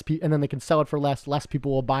and then they can sell it for less. Less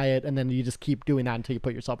people will buy it, and then you just keep doing that until you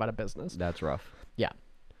put yourself out of business. That's rough. Yeah.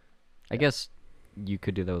 I guess you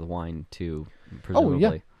could do that with wine too,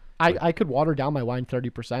 presumably. Oh yeah. I could water down my wine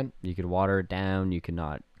 30%. You could water it down. You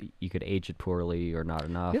could age it poorly or not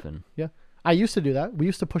enough. Yeah. I used to do that. We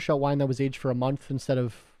used to push out wine that was aged for a month instead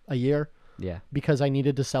of a year. Yeah. Because I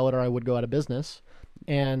needed to sell it or I would go out of business.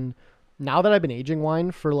 And now that I've been aging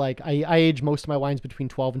wine for I age most of my wines between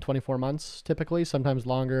 12 and 24 months typically, sometimes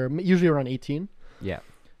longer, usually around 18. Yeah.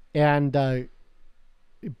 And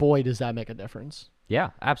boy, does that make a difference.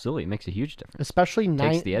 Yeah, absolutely. It makes a huge difference. Especially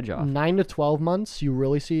Takes the edge off. 9 to 12 months, you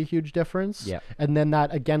really see a huge difference. Yeah. And then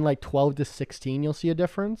that, again, 12 to 16, you'll see a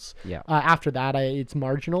difference. Yeah. After that, it's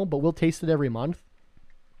marginal, but we'll taste it every month.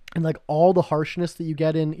 And all the harshness that you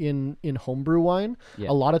get in homebrew wine,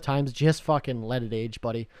 a lot of times just fucking let it age,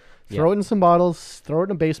 buddy. Throw it in some bottles, throw it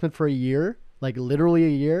in a basement for a year, literally a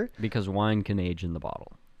year. Because wine can age in the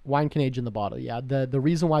bottle. Wine can age in the bottle, yeah. The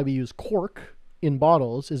reason why we use cork in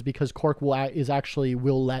bottles is because cork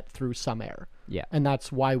will let through some air. Yeah. And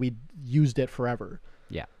that's why we used it forever.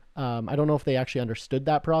 Yeah. I don't know if they actually understood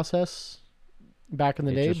that process back in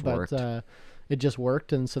the day, but it just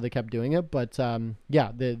worked, and so they kept doing it. But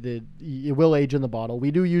yeah, it will age in the bottle. We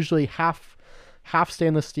do usually half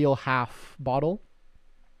stainless steel, half bottle,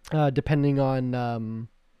 depending on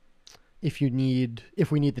if we need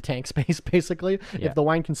the tank space. Basically, if the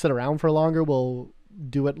wine can sit around for longer, we'll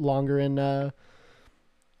do it longer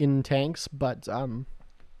in tanks. But and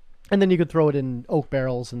then you could throw it in oak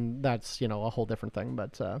barrels, and that's a whole different thing.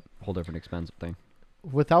 But Whole different expensive thing.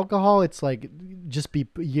 with alcohol, it's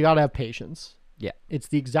you gotta have patience. Yeah. It's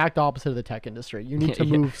the exact opposite of the tech industry. You need to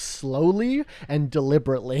move slowly and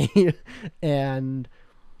deliberately, and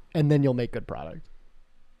then you'll make good product.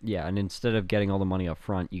 Yeah, and instead of getting all the money up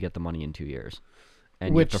front, you get the money in 2 years.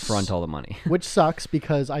 And you have to front all the money. Which sucks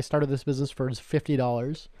because I started this business for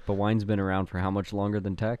 $50. But wine's been around for how much longer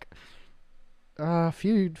than tech? A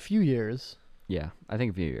few years. Yeah, I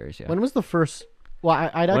think a few years. Yeah. When was the first? Well,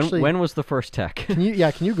 I'd actually. When was the first tech? Can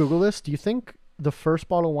you Google this? Do you think the first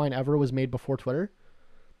bottle of wine ever was made before Twitter?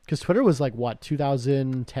 Because Twitter was like what,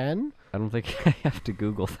 2010? I don't think I have to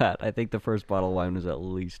Google that. I think the first bottle of wine was at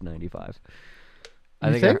least 95.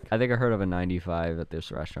 I think I heard of a 95 at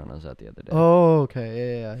this restaurant I was at the other day. Oh,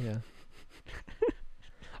 okay, yeah.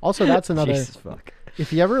 Also, that's another. Jesus fuck.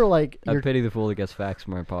 If you ever like, I pity the fool that gets facts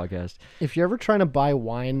from our podcast. If you're ever trying to buy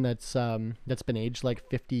wine that's been aged like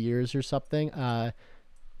 50 years or something,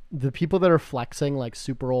 the people that are flexing like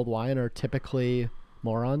super old wine are typically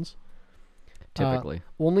morons. Typically,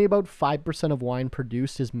 only about 5% of wine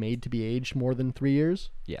produced is made to be aged more than 3 years.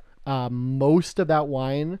 Yeah. Most of that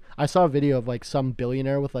wine, I saw a video of like some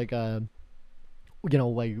billionaire with like a, like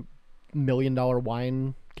 $1 million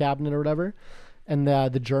wine cabinet or whatever, and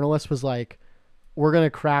the journalist was like, we're going to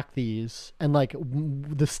crack these and like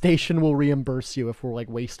the station will reimburse you if we're like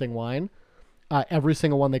wasting wine. Every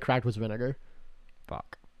single one they cracked was vinegar.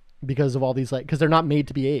 Fuck. Because of all these, like, because they're not made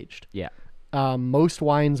to be aged. Yeah. Most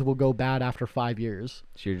wines will go bad after 5 years.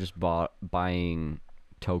 So you're just buying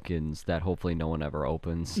tokens that hopefully no one ever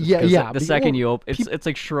opens. Yeah. The second you open, it's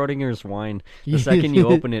like Schrodinger's wine. The second you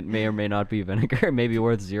open it, may or may not be vinegar. It may be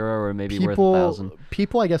worth 0 or maybe worth 1,000.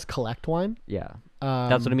 People, I guess, collect wine. Yeah.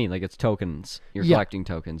 That's what I mean. Like, it's tokens. You're collecting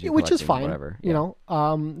tokens. Which is fine. Whatever. You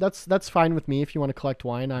know, that's fine with me if you want to collect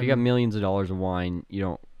wine. If you got millions of dollars of wine, you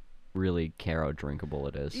don't really care how drinkable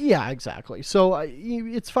it is. Yeah, exactly. So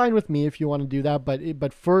it's fine with me if you want to do that,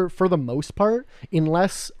 but for the most part,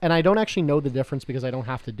 unless, and I don't actually know the difference because I don't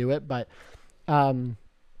have to do it, but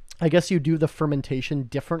I guess you do the fermentation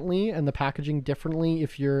differently and the packaging differently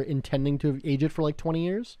if you're intending to age it for like 20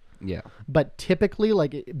 years. Yeah. But typically,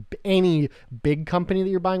 like any big company that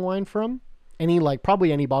you're buying wine from,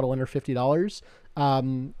 probably any bottle under $50,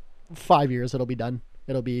 5 years it'll be done.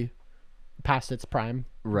 It'll be past its prime.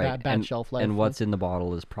 Right. Bad shelf life. And what's in the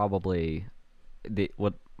bottle is probably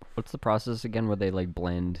what's the process again where they like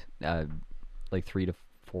blend like 3 to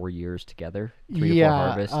 4 years together? 3 to 4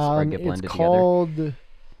 harvests or get blended it's called, together.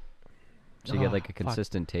 So you get like a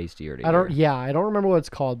consistent taste year to year. I don't remember what it's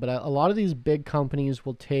called, but a lot of these big companies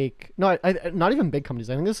will take not even big companies.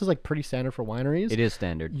 I think this is like pretty standard for wineries. It is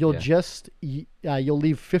standard. You'll you'll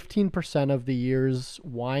leave 15% of the year's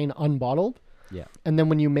wine unbottled. Yeah. And then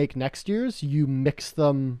when you make next year's, you mix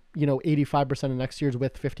them, 85% of next year's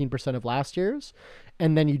with 15% of last year's,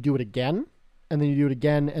 and then you do it again, and then you do it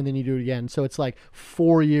again, and then you do it again. So it's like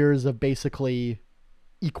 4 years of basically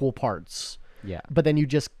equal parts. Yeah. But then you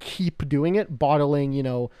just keep doing it, bottling,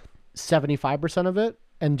 75% of it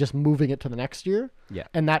and just moving it to the next year. Yeah.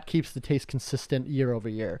 And that keeps the taste consistent year over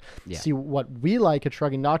year. Yeah. See, what we like at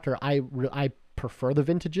Shrugging Doctor, I prefer the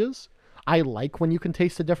vintages. I like when you can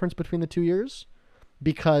taste the difference between the 2 years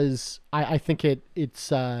because I think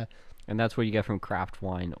it's and that's what you get from craft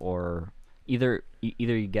wine, or either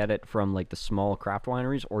you get it from like the small craft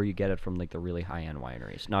wineries or you get it from like the really high-end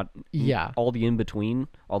wineries. Not all the in between,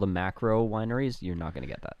 all the macro wineries, you're not going to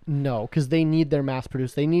get that. No, because they need their mass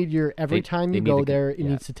produced. They need every time you go there, it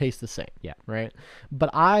needs to taste the same. Yeah. Right.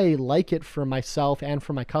 But I like it for myself and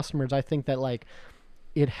for my customers. I think that like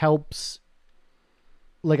it helps.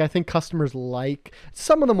 Like, I think customers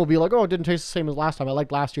some of them will be like, oh, it didn't taste the same as last time. I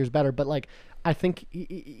liked last year's better. But like, I think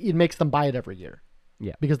it makes them buy it every year.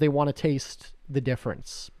 Yeah. Because they want to taste the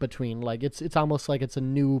difference between, like, it's almost like it's a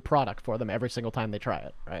new product for them every single time they try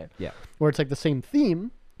it. Right. Yeah. Where it's like the same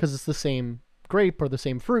theme because it's the same grape or the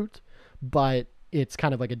same fruit, but it's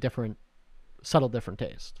kind of like a subtle different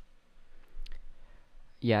taste.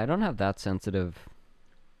 Yeah. I don't have that sensitive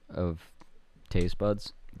of taste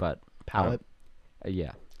buds, but Palate.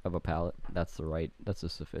 Yeah, of a palate. That's a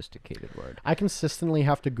sophisticated word. I consistently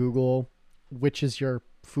have to Google which is your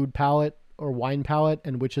food palate or wine palate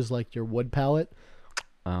and which is like your wood palate.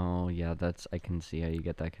 Oh, yeah, I can see how you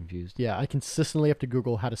get that confused. Yeah, I consistently have to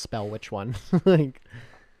Google how to spell which one. like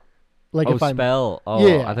if I'm spell. Oh,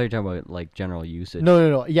 yeah. I thought you were talking about like general usage.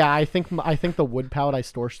 No. Yeah, I think the wood palette I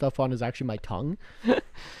store stuff on is actually my tongue.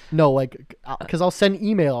 No, like, because I'll send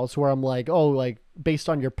emails where I'm like, oh, like, based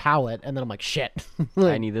on your palate, and then I'm like, shit.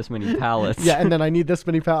 I need this many palettes. Yeah, and then I need this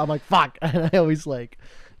many palettes. I'm like, fuck. And I always like,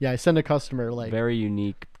 I send a customer like very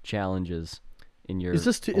unique challenges in your. Is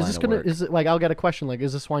it like I'll get a question like,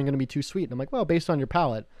 is this wine gonna be too sweet? And I'm like, well, based on your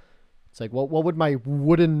palate, it's like, what would my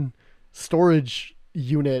wooden storage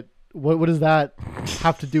unit? What does that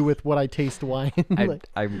have to do with what I taste wine?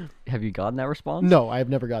 Have you gotten that response? No, I have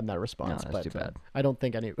never gotten that response. No, that's too bad. I don't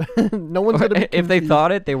think any. No one's gonna. If they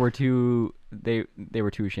thought it, they were too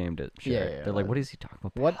ashamed to share. Yeah, They're like, what is he talking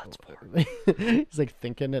about? he's like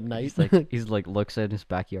thinking at night. He's like looks at his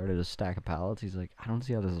backyard at a stack of pallets. He's like, I don't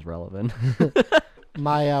see how this is relevant.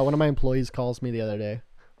 My one of my employees calls me the other day,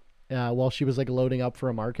 while she was like loading up for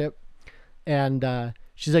a market, and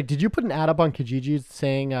she's like, "Did you put an ad up on Kijiji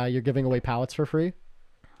saying you're giving away pallets for free?"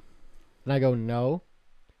 And I go, "No."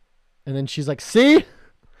 And then she's like, "See?"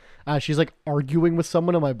 She's like arguing with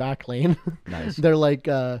someone in my back lane. Nice. They're like,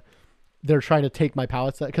 they're trying to take my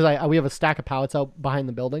pallets because we have a stack of pallets out behind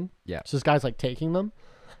the building. Yeah. So this guy's like taking them,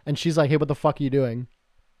 and she's like, "Hey, what the fuck are you doing?"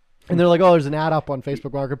 And they're like, "Oh, there's an ad up on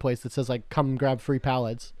Facebook Marketplace that says like, come grab free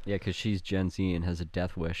pallets." Yeah, because she's Gen Z and has a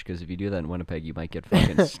death wish. Because if you do that in Winnipeg, you might get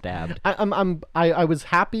fucking stabbed. I was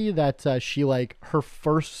happy that she like her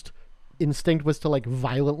first instinct was to like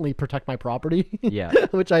violently protect my property. Yeah.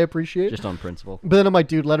 Which I appreciate. Just on principle. But then I'm like,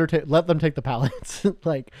 dude, let them take the pallets,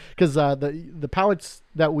 like, because the pallets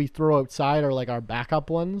that we throw outside are like our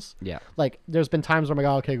backup ones. Yeah. Like, there's been times where I'm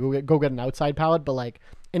like, oh, okay, go get an outside pallet, but like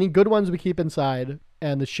any good ones we keep inside,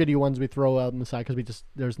 and the shitty ones we throw out on the side because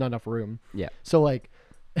there's not enough room. Yeah. So like,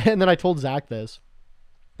 and then I told Zach this,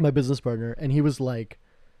 my business partner, and he was like,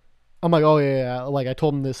 I'm like, oh yeah. Like I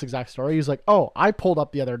told him this exact story. He's like, oh, I pulled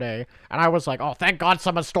up the other day, and I was like, oh, thank God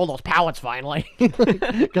someone stole those pallets finally,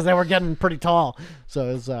 because they were getting pretty tall. So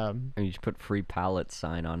it was And you just put free pallet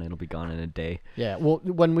sign on, it'll be gone in a day. yeah. Well,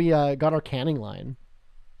 when we got our canning line,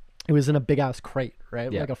 it was in a big ass crate,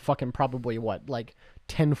 right? Yeah. Like a fucking probably what, like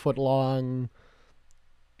 10-foot long,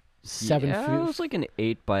 7 Yeah, feet. it was like an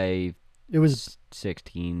 8 by It was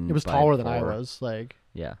 16. it was by taller than I 4. was, like.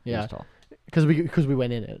 Yeah. It Yeah. was tall. Because we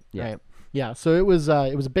went in it, Yeah. right? Yeah. So it was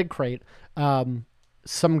a big crate.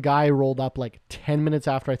 Some guy rolled up like 10 minutes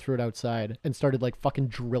after I threw it outside and started like fucking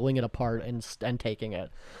drilling it apart and taking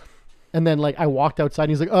it. And then like I walked outside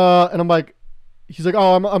and he's like, and I'm like, he's like,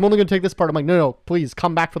 oh, I'm only gonna take this part. I'm like, no, please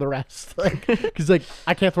come back for the rest. Like, because like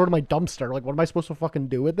I can't throw it in my dumpster. Like, what am I supposed to fucking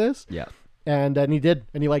do with this? Yeah. And he did,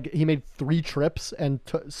 and he made 3 trips and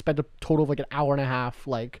spent a total of like an hour and a half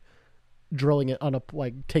like drilling it on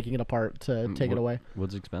like taking it apart to take it away.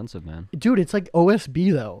 Wood's expensive, man. Dude, it's like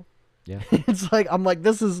OSB though. Yeah. It's like I'm like,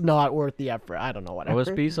 this is not worth the effort. I don't know, whatever.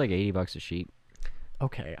 OSB's like $80 a sheet.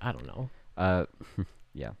 Okay, I don't know.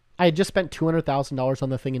 Yeah. I had just spent $200,000 on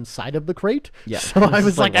the thing inside of the crate. Yeah. So I It's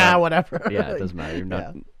was like, wow. whatever. Yeah, it doesn't matter. You're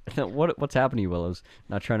not. What's happening to you, Willows?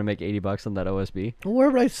 Not trying to make $80 on that OSB?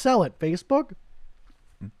 Where would I sell it? Facebook?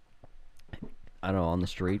 I don't know, on the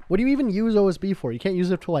street. What do you even use OSB for? You can't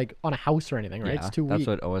use it to like on a house or anything, right? Yeah, It's too that's weak.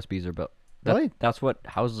 what OSBs are built. Really? That's what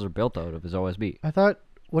houses are built out of, is OSB. I thought,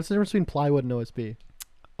 what's the difference between plywood and OSB?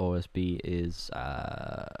 OSB is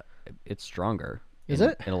it's stronger. Is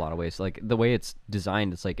in, it? in a lot of ways? Like the way it's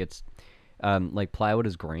designed, it's like plywood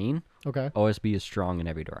is grain. Okay. OSB is strong in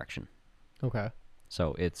every direction. Okay.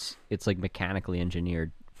 So it's like mechanically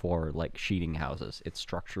engineered for like sheeting houses. It's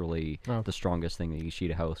structurally the strongest thing that you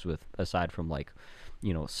sheet a house with, aside from like,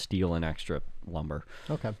 steel and extra lumber.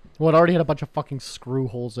 Okay. Well, it already had a bunch of fucking screw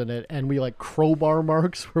holes in it, and we like crowbar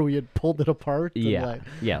marks where we had pulled it apart. And, Yeah, like,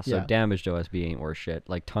 yeah. So yeah. damaged OSB ain't worth shit.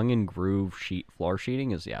 Like tongue and groove floor sheeting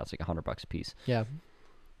is it's like $100 a piece. Yeah.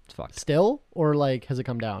 It's fucked. Still, or like has it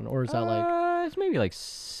come down, or is that like? It's maybe like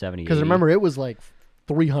 70. Because remember, it was like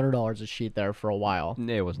 $300 a sheet there for a while.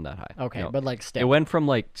 It wasn't that high. Okay, No. but like still. It went from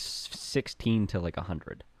like 16 to like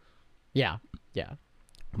 100, Yeah. Yeah.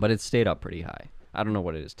 but it stayed up pretty high. I don't know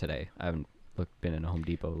what it is today. I haven't been in a Home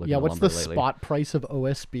Depot looking Yeah. at What's lumber the lately. spot price of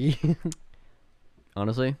OSB?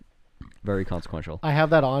 Honestly, very consequential. I have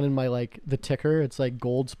that on in my like the ticker. It's like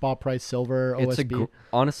gold, spot price, silver, It's OSB.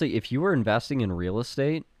 honestly, if you were investing in real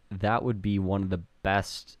estate, that would be one of the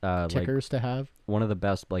best tickers to have. one of the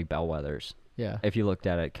best like bellwethers. Yeah. If you looked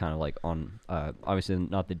at it kind of like on obviously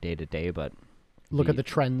not the day to day, but Look at the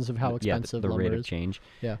trends of how expensive the lumber rate is. of change.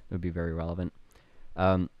 Yeah. It would be very relevant.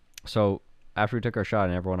 So after we took our shot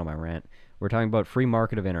and everyone on my rant, we're talking about free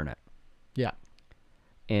market of internet. Yeah.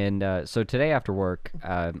 And so today after work,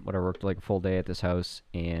 I worked like a full day at this house,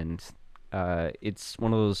 and it's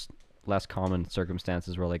one of those less common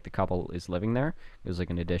circumstances where like the couple is living there. It was like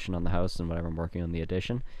an addition on the house and whatever. I'm working on the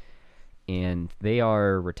addition, and they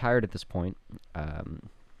are retired at this point.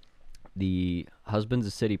 The husband's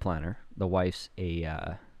a city planner. The wife's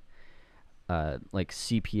a like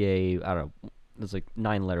CPA. I don't know. There's like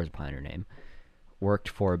 9 letters behind her name. Worked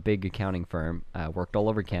for a big accounting firm. Worked all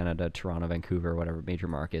over Canada, Toronto, Vancouver, whatever major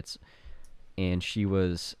markets. And she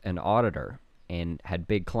was an auditor and had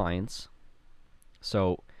big clients.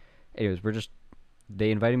 So, anyways,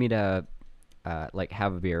 they invited me to like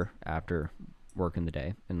have a beer after work in the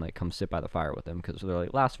day and like come sit by the fire with them, because they're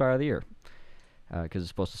like last fire of the year. Because it's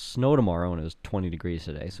supposed to snow tomorrow and it was 20 degrees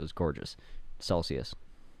today, so it's gorgeous. Celsius.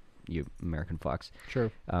 you American fucks.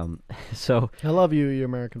 Sure. So I love you, you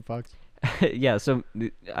American Fox. yeah, so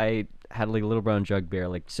I had like a little brown jug beer,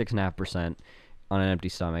 like 6.5% on an empty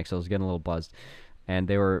stomach, so I was getting a little buzzed. And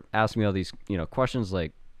they were asking me all these, questions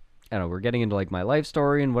like, I don't know, we're getting into like my life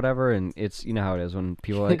story and whatever, and it's, how it is when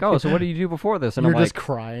people are like, oh, so what did you do before this? And You're I'm just like,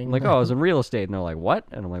 crying. I'm like, oh, I was in real estate, and they're like, what?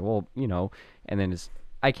 And I'm like, well, and then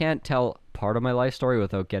I can't tell part of my life story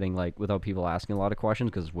without people asking a lot of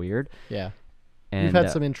questions because it's weird. Yeah. And You've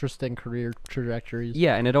had some interesting career trajectories.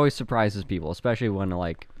 yeah, and it always surprises people, especially when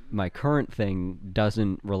like my current thing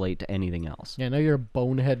doesn't relate to anything else. Yeah, I know you're a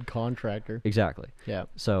bonehead contractor. Exactly. Yeah.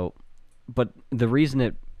 So, but the reason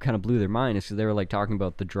it kind of blew their mind is because they were like talking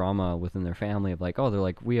about the drama within their family of like, oh, they're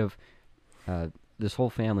like, we have this whole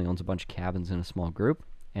family owns a bunch of cabins in a small group,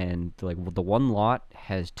 and like, well, the one lot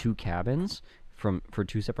has 2 cabins for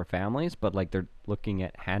 2 separate families, but like they're looking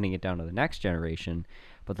at handing it down to the next generation,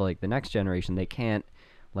 but like the next generation they can't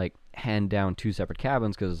like hand down 2 separate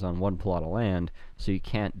cabins because it's on one plot of land, so you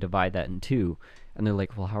can't divide that in 2. And they're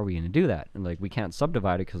like, well, how are we going to do that? And like, we can't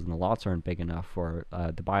subdivide it because the lots aren't big enough for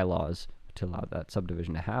the bylaws to allow that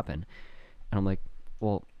subdivision to happen. And I'm like,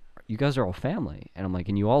 well, you guys are all family, and I'm like,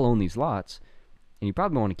 and you all own these lots, and you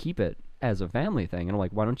probably want to keep it as a family thing. And I'm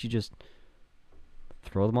like, why don't you just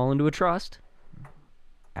throw them all into a trust,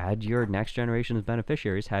 add your next generation as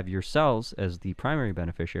beneficiaries, have yourselves as the primary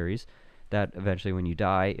beneficiaries, that eventually when you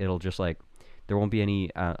die, it'll just like, there won't be any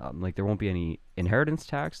there won't be any inheritance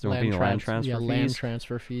tax, there won't be any land transfer fees. Land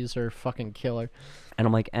transfer fees are fucking killer. And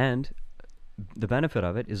I'm like, and the benefit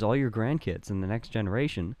of it is all your grandkids in the next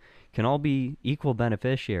generation can all be equal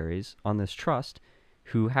beneficiaries on this trust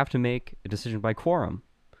who have to make a decision by quorum.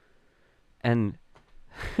 And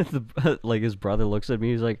like his brother looks at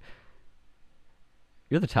me, he's like,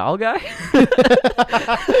 you're the towel guy?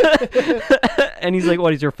 And he's like,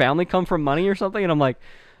 what, does your family come from money or something? And I'm like,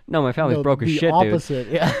 no, my family's broke as shit, opposite.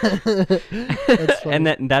 dude. Yeah. That's funny.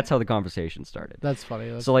 And that's how the conversation started. That's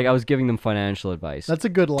funny. So like I was giving them financial advice. That's a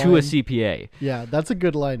good line. To a CPA. Yeah, that's a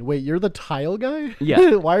good line. Wait, you're the tile guy?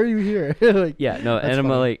 Yeah. Why are you here? Like, yeah, no, that's and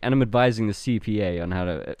funny. I'm advising the CPA on how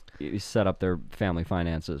to set up their family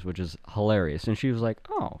finances, which is hilarious. And she was like,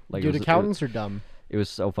 oh, like dude, accountants are dumb. It was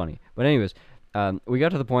so funny. But anyways, we got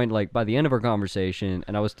to the point like by the end of our conversation,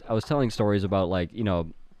 and I was telling stories about like,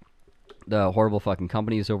 the horrible fucking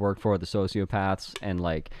companies I worked for, the sociopaths, and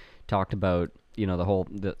like talked about, the whole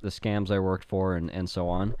the scams I worked for and so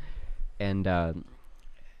on. And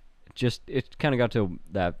just it kind of got to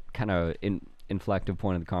that kind of inflective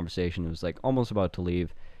point of the conversation. It was like almost about to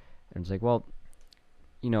leave, and it's like, well,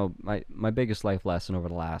 my biggest life lesson over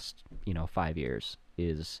the last 5 years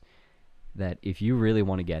is that if you really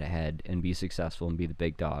want to get ahead and be successful and be the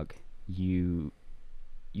big dog, you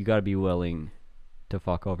got to be willing to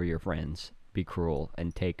fuck over your friends, be cruel,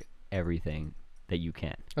 and take everything that you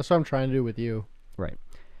can. That's what I'm trying to do with you. Right.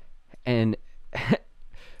 And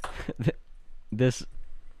this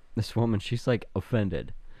woman, she's like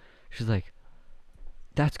offended. She's like,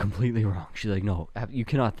 that's completely wrong. She's like, no, you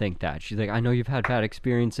cannot think that. She's like, I know you've had bad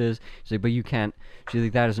experiences. She's like, but you can't. She's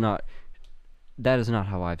like, that is not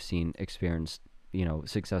how I've seen experienced,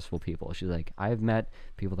 successful people. She's like, I've met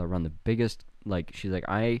people that run the biggest, like, she's like,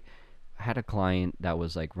 I had a client that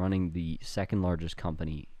was like running the second largest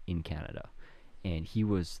company in Canada, and he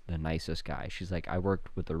was the nicest guy. She's like, I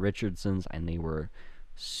worked with the Richardsons, and they were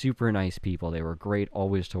super nice people. They were great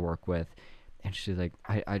always to work with. And she's like,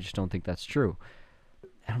 I just don't think that's true.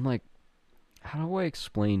 And I'm like, how do I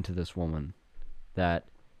explain to this woman that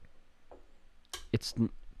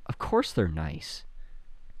of course they're nice.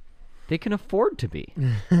 They can afford to be.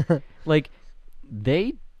 Like,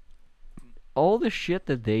 all the shit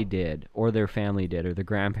that they did, or their family did, or their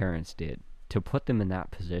grandparents did, to put them in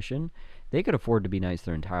that position, they could afford to be nice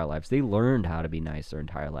their entire lives. They learned how to be nice their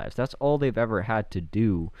entire lives. That's all they've ever had to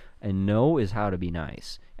do and know is how to be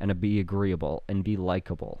nice and to be agreeable and be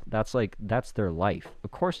likable. That's their life.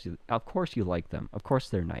 Of course you like them. Of course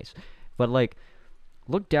they're nice. But like,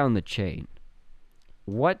 look down the chain.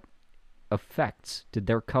 What effects did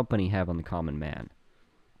their company have on the common man?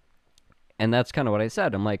 And that's kind of what I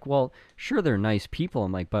said. I'm like, well, sure, they're nice people.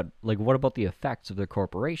 I'm like, but like, what about the effects of their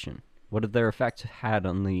corporation? What have their effects had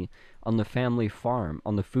on the family farm,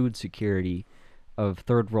 on the food security of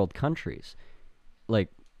third world countries? Like,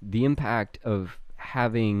 the impact of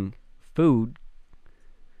having food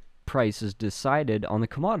prices decided on the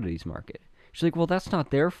commodities market. She's like, well, that's not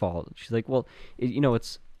their fault. She's like, well,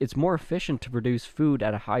 it's more efficient to produce food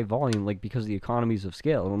at a high volume, like, because of the economies of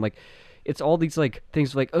scale. And I'm like, it's all these like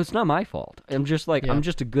things like, oh, it's not my fault. I'm just like, I'm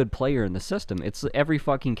just a good player in the system. It's every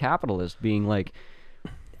fucking capitalist being like,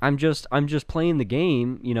 I'm just playing the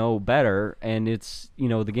game, better, and it's,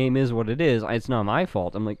 the game is what it is. It's not my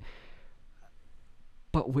fault. I'm like,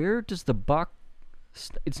 but where does the buck?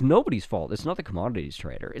 It's nobody's fault. It's not the commodities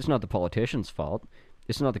trader. It's not the politician's fault.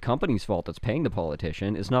 It's not the company's fault that's paying the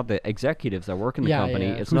politician. It's not the executives that work in the company.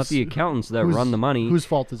 Yeah. It's not the accountants that run the money. Whose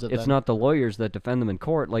fault is it? It's then? not the lawyers that defend them in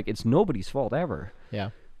court. Like, it's nobody's fault ever. Yeah.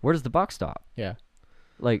 Where does the buck stop? Yeah.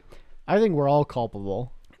 Like, I think we're all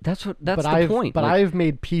culpable. that's the point. But Like, I've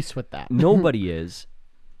made peace with that. nobody is,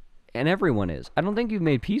 and everyone is. I don't think you've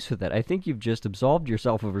made peace with that. I think you've just absolved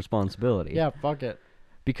yourself of responsibility. Yeah, fuck it.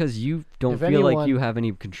 Because you don't If feel like anyone- you have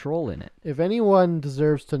any control in it. If anyone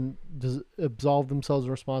deserves to absolve themselves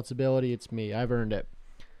of responsibility, it's me. I've earned it.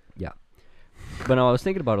 Yeah. But no, I was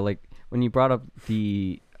thinking about it, like, when you brought up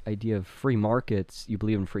the idea of free markets, you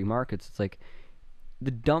believe in free markets, it's like,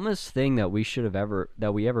 the dumbest thing that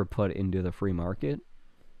we ever put into the free market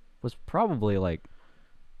was probably, like,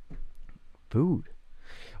 food.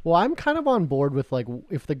 Well, I'm kind of on board with, like,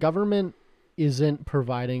 if the government isn't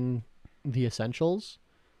providing the essentials,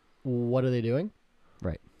 what are they doing?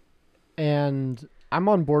 Right. And I'm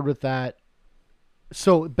on board with that.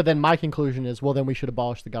 So, but then my conclusion is, well, then we should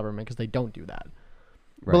abolish the government because they don't do that.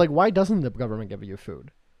 Right. But, like, why doesn't the government give you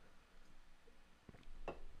food?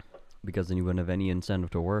 Because then you wouldn't have any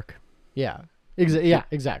incentive to work. Yeah.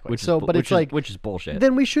 Exactly. Which is bullshit.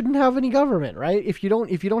 then we shouldn't have any government, right? If you don't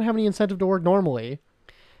have any incentive to work normally.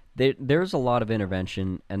 There's a lot of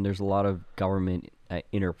intervention, and there's a lot of government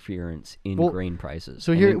interference in grain prices.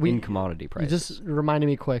 So and here in commodity prices. You just reminded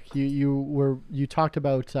me quick. You talked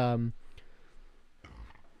about how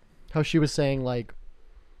she was saying, like,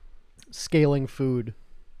 scaling food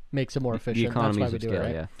makes it more efficient. The economies That's why we of do scale, it,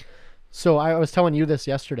 right? yeah. So I was telling you this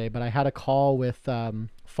yesterday, but I had a call with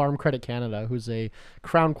Farm Credit Canada, who's a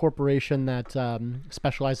crown corporation that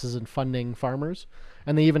specializes in funding farmers,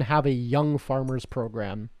 and they even have a young farmers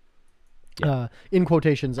program. Yeah. In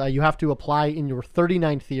quotations, you have to apply in your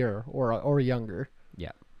 39th year or younger.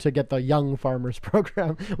 Yeah. To get the young farmers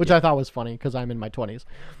program, which I thought was funny because I'm in my 20s.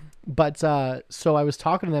 But so I was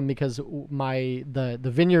talking to them because the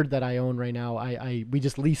vineyard that I own right now, we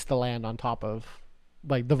just leased the land on top of,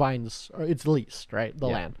 like, the vines. It's leased, right? The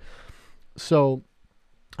land. So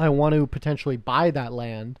I want to potentially buy that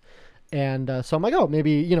land. And so I'm like, oh,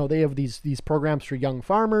 maybe, they have these programs for young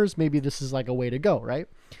farmers. Maybe this is like a way to go, right?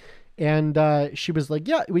 And she was like,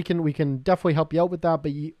 yeah, we can definitely help you out with that.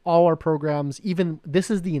 But all our programs, even this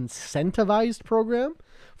is the incentivized program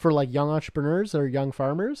for, like, young entrepreneurs or young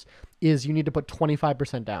farmers, is you need to put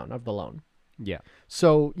 25% down of the loan. Yeah.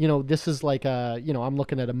 So, this is like I'm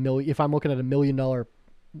looking at if I'm looking at $1 million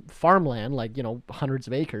farmland, like, hundreds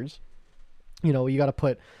of acres, you got to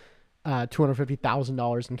put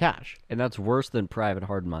 $250,000 in cash. And that's worse than private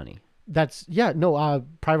hard money.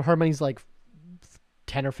 Private hard money's like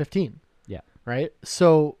 10 or 15. Yeah. Right.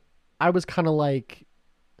 So I was kind of like,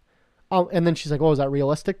 oh, and then she's like, oh, is that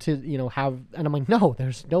realistic to, have, and I'm like, no,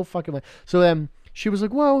 there's no fucking way. So then she was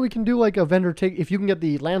like, well, we can do like a vendor take. If you can get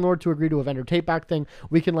the landlord to agree to a vendor take back thing,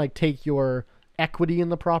 we can, like, take your equity in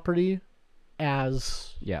the property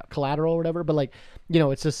as collateral or whatever. But, like,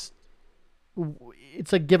 it's just,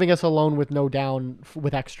 it's like giving us a loan with no down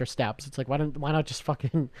with extra steps. It's like, why not just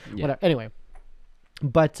fucking whatever. Anyway.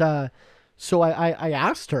 But, so I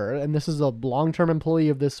asked her, and this is a long-term employee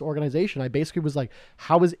of this organization. I basically was like,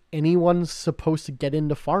 how is anyone supposed to get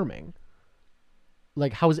into farming?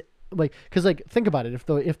 Like, how is, like, because, like, think about it.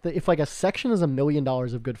 If like a section is $1 million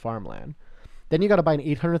of good farmland, then you got to buy an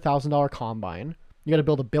 $800,000 combine. You got to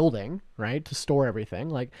build a building, right, to store everything.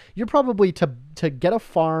 Like, you're probably to get a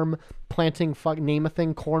farm planting, name a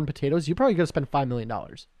thing, corn, potatoes. You probably got to spend $5 million.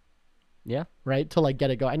 Yeah. Right, to, like,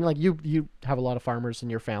 get it going. And, like, you have a lot of farmers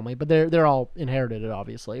in your family, but they're all inherited it,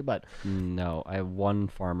 obviously. But no, I have one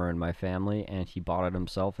farmer in my family, and he bought it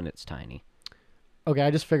himself, and it's tiny. Okay,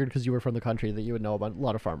 I just figured because you were from the country that you would know about a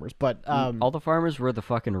lot of farmers, but all the farmers were the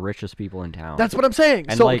fucking richest people in town. That's what I'm saying.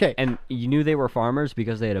 And, so, like, okay, and you knew they were farmers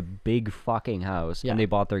because they had a big fucking house, and they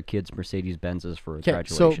bought their kids Mercedes Benzes for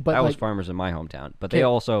graduation. but, that was like, farmers in my hometown, but there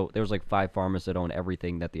was like 5 farmers that owned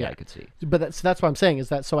everything that the eye could see. But that's what I'm saying is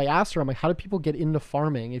that. So I asked her, I'm like, how do people get into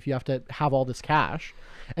farming if you have to have all this cash?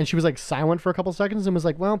 And she was, like, silent for a couple seconds and was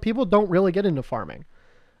like, well, people don't really get into farming.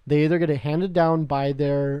 They either get it handed down by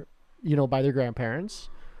their grandparents.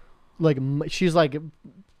 Like, she's like,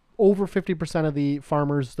 over 50% of the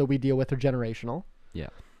farmers that we deal with are generational. Yeah.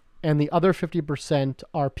 And the other 50%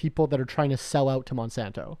 are people that are trying to sell out to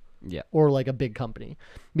Monsanto. Yeah. Or, like, a big company.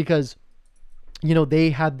 Because,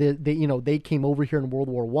 they came over here in World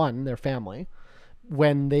War I, their family,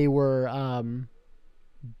 when they were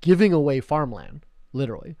giving away farmland.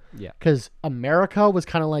 literally. Yeah. Because America was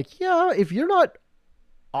kind of like, yeah, if you're not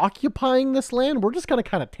occupying this land, we're just going to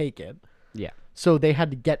kind of take it. Yeah. So they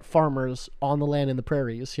had to get farmers on the land in the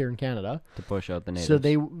prairies here in Canada. To push out the natives. So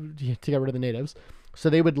to get rid of the natives. So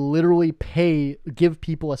they would literally give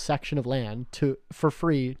people a section of land for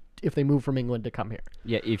free if they move from England to come here.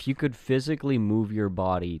 Yeah, if you could physically move your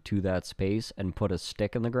body to that space and put a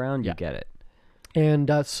stick in the ground, you get it. And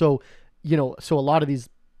so a lot of these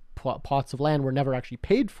plots of land were never actually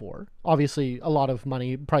paid for. Obviously, a lot of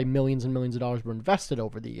money, probably millions and millions of dollars, were invested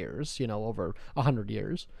over the years, over 100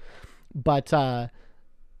 years. But, so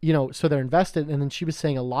they're invested. And then she was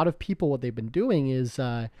saying a lot of people, what they've been doing is,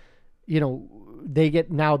 they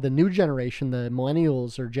get now the new generation, the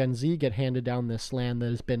millennials or Gen Z, get handed down this land that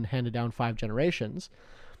has been handed down 5 generations.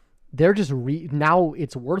 They're just now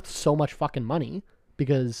it's worth so much fucking money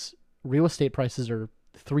because real estate prices are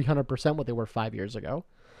 300% what they were 5 years ago,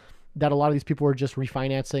 that a lot of these people are just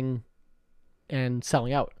refinancing and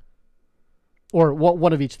selling out, or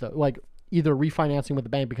one of each though, like either refinancing with the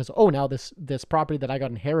bank because now this property that I got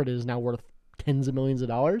inherited is now worth tens of millions of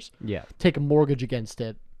dollars. Yeah. Take a mortgage against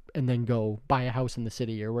it and then go buy a house in the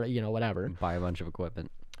city or whatever. Buy a bunch of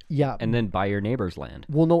equipment. Yeah. And then buy your neighbor's land.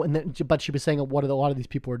 Well, no, but she was saying what a lot of these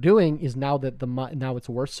people are doing is now that now it's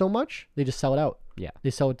worth so much, they just sell it out. Yeah.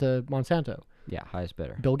 They sell it to Monsanto. Yeah, highest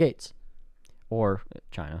bidder. Bill Gates. Or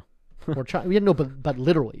China. Or China. Yeah, no, but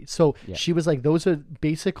literally. So she was like, those are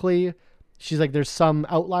basically, she's like, there's some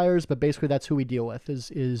outliers, but basically that's who we deal with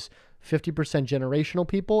is 50% generational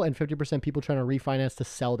people and 50% people trying to refinance to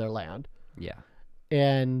sell their land. Yeah.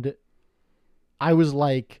 And I was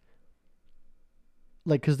like,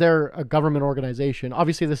 because they're a government organization.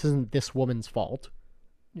 Obviously, this isn't this woman's fault.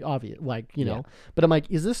 Obvious, but I'm like,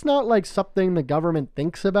 is this not like something the government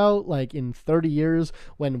thinks about? Like in 30 years,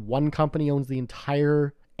 when one company owns the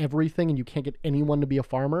entire everything and you can't get anyone to be a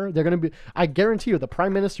farmer, they're going to be, I guarantee you, the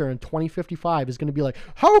prime minister in 2055 is going to be like,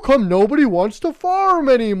 how come nobody wants to farm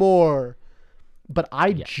anymore? But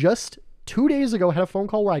I just 2 days ago had a phone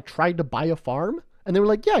call where I tried to buy a farm and they were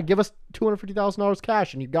like, yeah, give us $250,000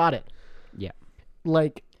 cash and you got it. Yeah.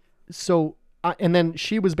 And then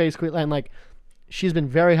she was basically, and like, she's been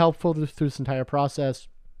very helpful through this entire process.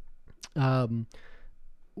 It's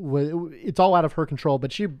all out of her control,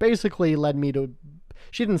 but she basically led me to,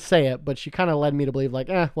 she didn't say it, but she kind of led me to believe like,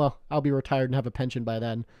 well, I'll be retired and have a pension by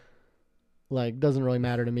then. Like, doesn't really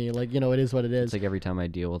matter to me. Like, it is what it is. It's like every time I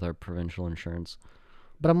deal with our provincial insurance.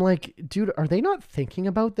 But I'm like, dude, are they not thinking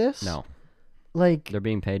about this? No. Like, they're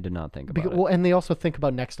being paid to not think about it. Well, and they also think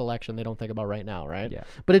about next election. They don't think about right now, right? Yeah.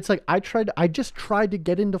 But it's like, I just tried to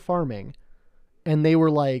get into farming. And they were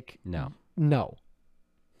like, no.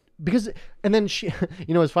 Because, and then she,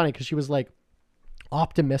 it's funny because she was like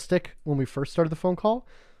optimistic when we first started the phone call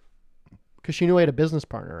because she knew I had a business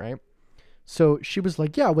partner, right? So she was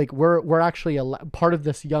like, yeah, like we're actually part of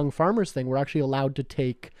this young farmers thing. We're actually allowed to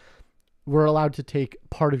take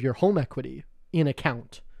part of your home equity in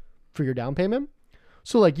account for your down payment.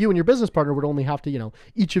 So like you and your business partner would only have to,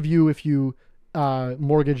 each of you, if you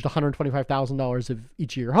mortgaged $125,000 of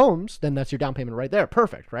each of your homes, then that's your down payment right there.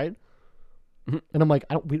 Perfect, right? Mm-hmm. And I'm like,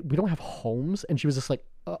 we don't have homes. And she was just like,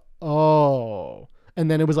 oh. And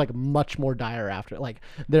then it was like much more dire after. Like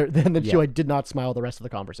then she did not smile the rest of the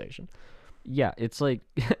conversation. Yeah, it's like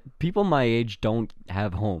people my age don't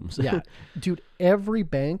have homes. Yeah, dude. Every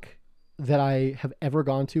bank that I have ever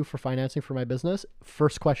gone to for financing for my business,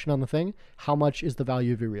 first question on the thing: how much is the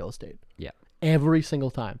value of your real estate? Yeah, every single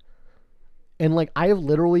time. And like I have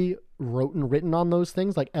literally written on those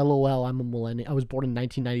things like, LOL, I'm a millennial. I was born in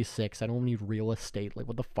 1996. I don't need real estate. Like,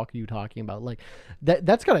 what the fuck are you talking about? Like,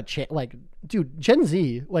 that's gotta change. Like, dude, Gen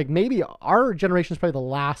Z, like maybe our generation is probably the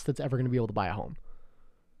last that's ever gonna be able to buy a home.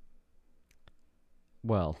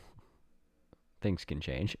 Well, things can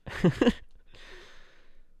change.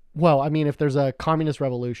 Well, I mean, if there's a communist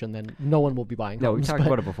revolution, then no one will be buying homes. No, we talked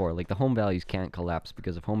about it before. Like, the home values can't collapse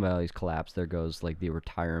because if home values collapse, there goes, like, the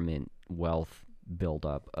retirement wealth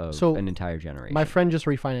buildup of an entire generation. My friend just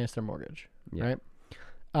refinanced their mortgage, right?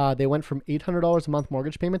 They went from $800 a month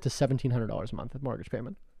mortgage payment to $1,700 a month mortgage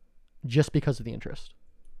payment just because of the interest.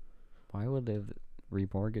 Why would they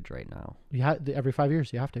remortgage right now? Every 5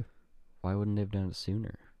 years, you have to. Why wouldn't they have done it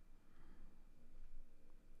sooner?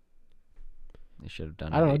 They should have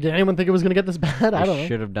done it. I don't know. Did anyone think it was going to get this bad? I don't know. They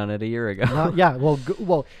should have done it a year ago. Yeah.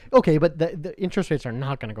 Well, okay, but the interest rates are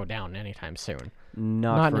not going to go down anytime soon.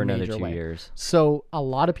 Not for another 2 years. So a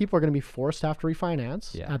lot of people are going to be forced to have to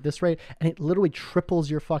refinance at this rate, and it literally triples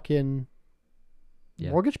your fucking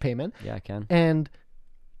mortgage payment. Yeah, it can. And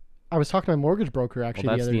I was talking to my mortgage broker actually.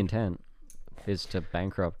 Well, that's the intent, is to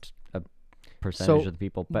bankrupt percentage of the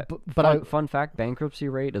people. But but fun fact, bankruptcy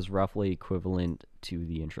rate is roughly equivalent to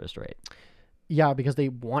the interest rate. Yeah, because they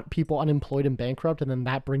want people unemployed and bankrupt, and then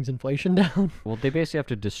that brings inflation down. Well, they basically have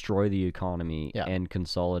to destroy the economy Yeah. and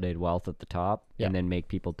consolidate wealth at the top, Yeah. and then make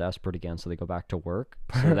people desperate again so they go back to work,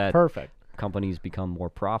 so that Perfect. companies become more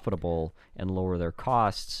profitable and lower their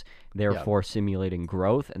costs, therefore simulating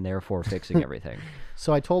growth and therefore fixing everything.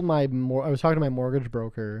 So I told I was talking to my mortgage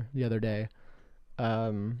broker the other day.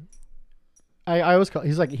 I always call,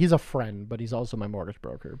 he's a friend, but he's also my mortgage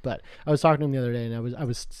broker. But I was talking to him the other day, and I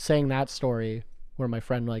was saying that story where my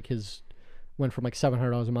friend his went from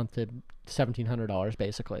 $700 a month to $1,700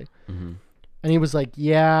 basically, Mm-hmm. and he was like,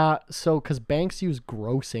 yeah, so because banks use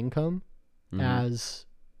gross income Mm-hmm. as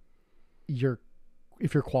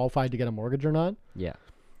if you're qualified to get a mortgage or not. Yeah.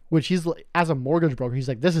 Which he's like, as a mortgage broker, he's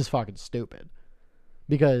like, this is fucking stupid,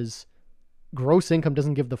 because gross income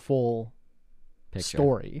doesn't give the full Picture.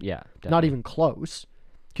 story. Yeah. Not Definitely. even close,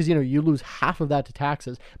 because you lose half of that to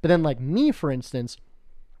taxes. But then me, for instance,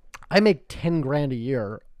 I make 10 grand a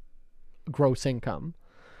year gross income,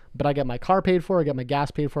 but I get my car paid for, I get my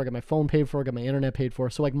gas paid for, I get my phone paid for, I get my internet paid for.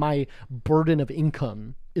 So my burden of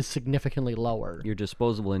income is significantly lower. Your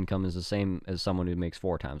disposable income is the same as someone who makes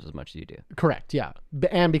 4 times as much as you do. Correct, yeah.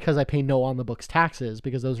 And because I pay no on the books taxes,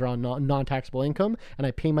 because those are on non-taxable income, and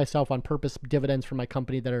I pay myself on purpose dividends from my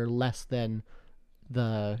company that are less than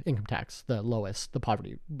the income tax, the lowest, the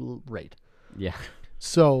poverty rate. Yeah.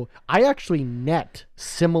 So I actually net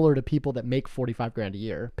similar to people that make 45 grand a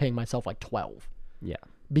year, paying myself 12, Yeah.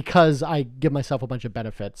 because I give myself a bunch of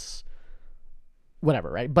benefits, whatever,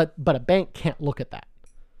 right? But a bank can't look at that.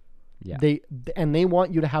 Yeah. They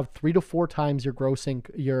want you to have 3 to 4 times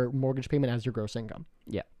your mortgage payment as your gross income.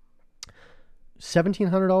 Yeah.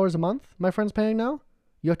 $1,700 a month, my friend's paying now.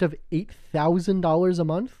 You have to have $8,000 a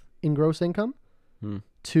month in gross income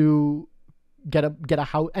to get a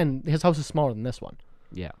house, and his house is smaller than this one.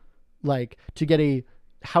 Yeah. To get a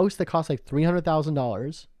house that costs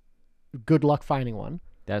 $300,000, good luck finding one.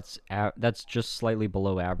 That's just slightly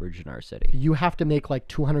below average in our city. You have to make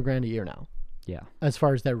 200 grand a year now, Yeah. as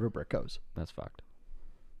far as that rubric goes. That's fucked.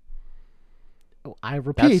 I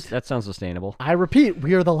repeat, That sounds sustainable.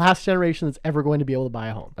 we are the last generation that's ever going to be able to buy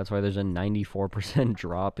a home. That's why there's a 94%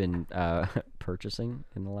 drop in purchasing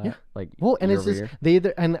in the last Well, and year it's over just year. they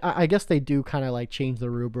either, and I guess they do kind of change the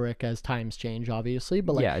rubric as times change, obviously.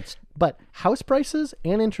 But Yeah, it's but house prices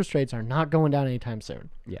and interest rates are not going down anytime soon.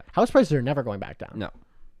 yeah. House prices are never going back down. No,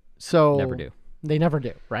 So never do. They never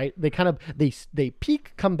do, right? They kind of they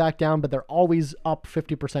peak, come back down, but they're always up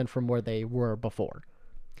 50% from where they were before.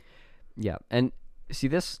 Yeah, and see,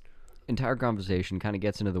 this entire conversation kind of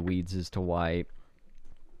gets into the weeds as to why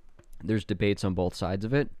there's debates on both sides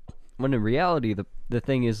of it. When in reality, the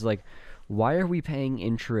thing is why are we paying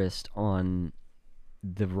interest on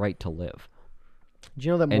the right to live? Do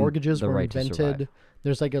you know that And mortgages the were right to invented? survive.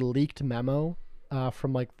 There's a leaked memo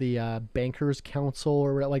from the Bankers Council,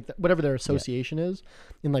 or whatever their association is,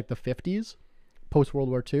 in the 50s, post World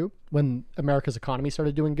War II, when America's economy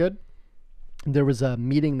started doing good. There was a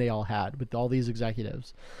meeting they all had with all these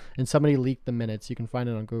executives, and somebody leaked the minutes. You can find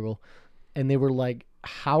it on Google. And they were like,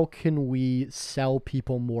 how can we sell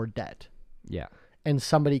people more debt? Yeah, And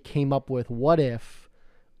somebody came up with, what if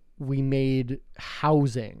we made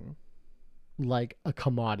housing like a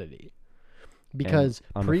commodity? Because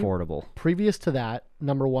and unaffordable. previous to that,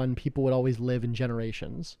 number one, people would always live in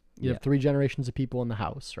generations. You Yeah. have 3 generations of people in the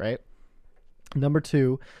house, right? Number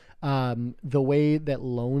two, the way that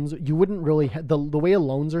loans, you wouldn't really the way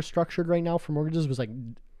loans are structured right now for mortgages was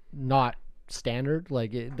not standard.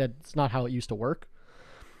 That's not how it used to work.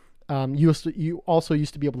 You also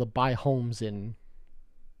used to be able to buy homes in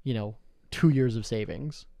 2 years of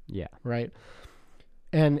savings, Yeah, right?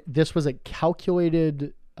 And this was a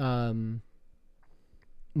calculated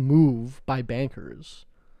move by bankers.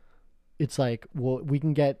 It's well, we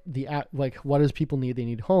can get what does people need? They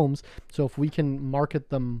need homes. So if we can market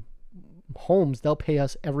them homes, they'll pay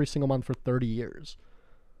us every single month for 30 years.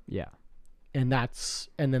 yeah, And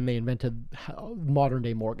then they invented modern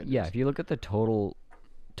day mortgages. yeah. If you look at the total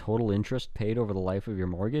interest paid over the life of your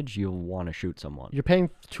mortgage, you'll want to shoot someone. You're paying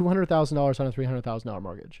 $200,000 on a $300,000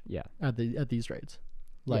 mortgage Yeah, at these rates.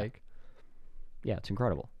 yeah, it's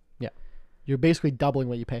incredible. You're basically doubling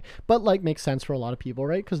what you pay, but makes sense for a lot of people,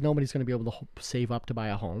 right? Because nobody's going to be able to save up to buy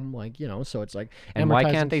a home, so it's And why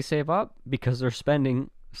can't they save up? Because they're spending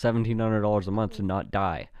 $1,700 a month to not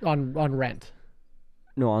die. on rent.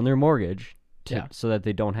 No, on their mortgage, Yeah. so that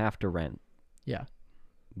they don't have to rent. Yeah.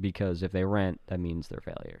 Because if they rent, that means they're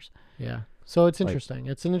failures. Yeah. So it's interesting.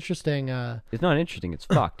 It's an interesting. It's not interesting. It's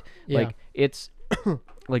fucked. Yeah. It's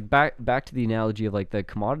like back to the analogy of like the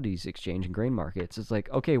commodities exchange and grain markets. It's like,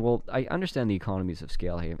 okay, well, I understand the economies of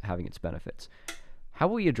scale having its benefits. How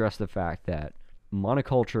will we address the fact that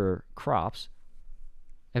monoculture crops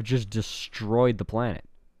have just destroyed the planet?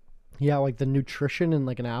 Yeah, like the nutrition in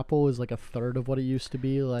like an apple is like a third of what it used to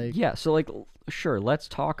be. Like, Yeah, so like, sure, let's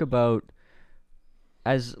talk about,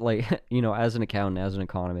 as like, you know, as an accountant, as an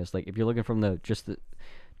economist, like if you're looking from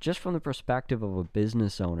just from the perspective of a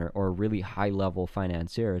business owner or a really high level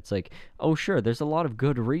financier, it's like, oh sure, there's a lot of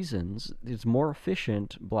good reasons. It's more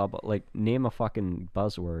efficient, blah blah. Like, name a fucking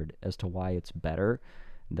buzzword as to why it's better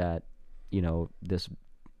that, you know, this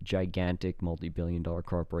gigantic multi-billion-dollar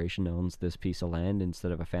corporation owns this piece of land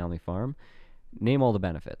instead of a family farm. Name all the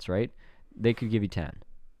benefits, right? They could give you 10.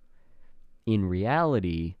 In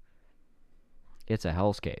reality, it's a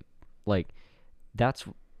hellscape. Like, that's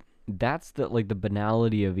the like the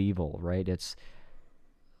banality of evil, right? It's,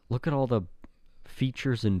 look at all the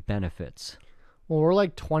features and benefits. well, we're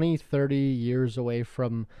like 20, 30 years away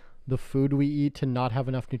from the food we eat to not have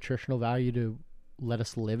enough nutritional value to let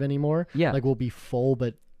us live anymore. Yeah. Like, we'll be full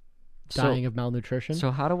but So- dying of malnutrition.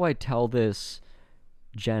 So how do I tell this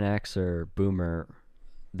Gen X or Boomer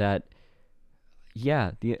that,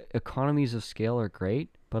 yeah, the economies of scale are great,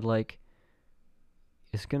 but like,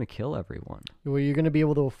 it's gonna kill everyone? Well, you're going to be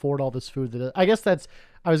able to afford all this food that I guess that's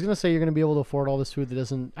I was going to say you're going to be able to afford all this food that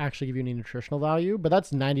doesn't actually give you any nutritional value, but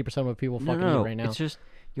that's 90% of what people fucking eat right now. It's just,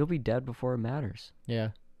 you'll be dead before it matters. Yeah.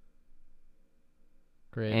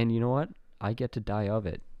 Great. And you know what? I get to die of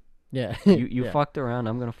it. yeah. You Yeah. fucked around,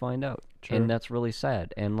 I'm gonna find out. True. And that's really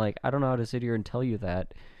sad. And like, I don't know how to sit here and tell you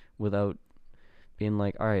that without being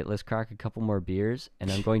like, all right, let's crack a couple more beers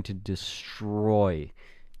and I'm going to destroy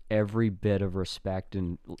every bit of respect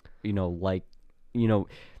and, you know, like, you know,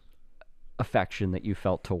 affection that you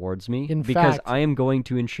felt towards me, In because fact- I am going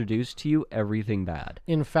to introduce to you everything bad.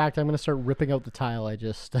 In fact, I'm going to start ripping out the tile I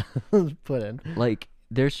just put in. Like,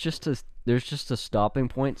 there's just a stopping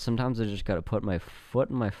point. Sometimes I just gotta put my foot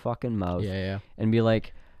in my fucking mouth Yeah. and be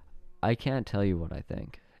like, I can't tell you what I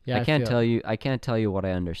think. Yeah, I can't feel- I can't tell you what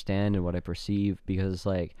I understand and what I perceive, because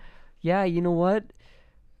like, yeah, you know what?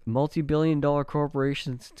 Multi-billion-dollar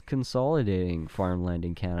corporations consolidating farmland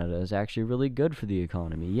in Canada is actually really good for the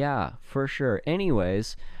economy. Yeah, for sure.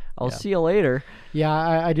 Anyways, I'll Yeah. see you later. Yeah,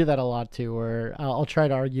 I do that a lot too, where I'll try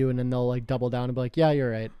to argue and then they'll like double down and be like, yeah, you're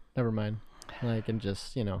right. Never mind. Like, and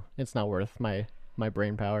just, you know, it's not worth my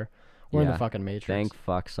brain power. We're in Yeah, the fucking Matrix. Thank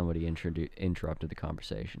fuck somebody interrupted the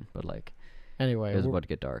conversation, but like, Anyway, it was we're, about to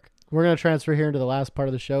get dark. we're going to transfer here into the last part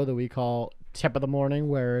of the show that we call Tip of the Morning,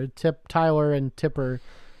 where Tyler and Tipper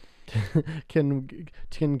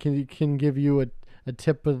can give you a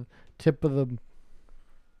tip of the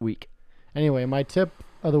Week. Anyway, my tip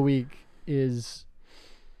of the week is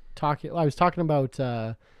I was talking about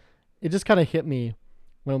it just kind of hit me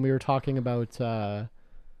when we were talking about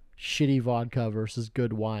shitty vodka versus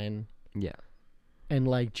good wine, Yeah. and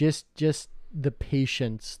like just the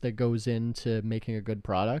patience that goes into making a good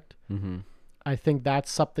product. Mm-hmm. I think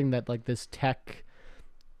that's something that like this tech,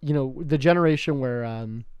 you know, the generation where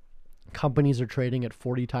companies are trading at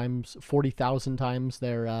 40,000 times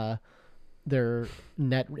their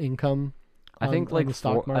net income. I think on like the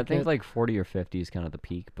stock I think market. like 40 or 50 is kind of the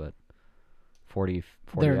peak, but 40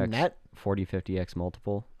 Their 40x net 50x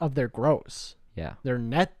multiple. of their gross. Yeah, Their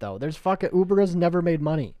net though. There's fucking Uber has never made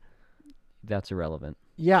money. that's irrelevant.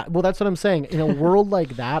 Yeah, well that's what I'm saying. In a world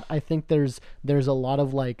like that, I think there's a lot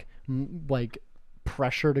of like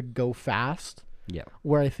pressure to go fast, Yeah.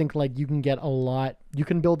 where I think like you can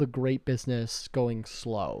build a great business going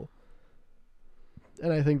slow.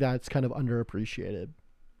 And I think that's kind of underappreciated.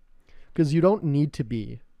 Because you don't need to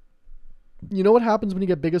be. You know what happens when you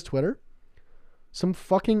get big as Twitter? Some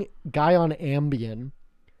fucking guy on Ambien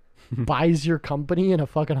buys your company in a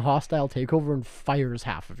fucking hostile takeover and fires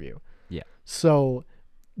half of you. Yeah. So,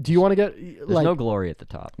 do you want to get There's like? no glory at the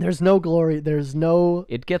top. There's no glory. There's no.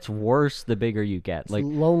 It gets worse the bigger you get. It's Like,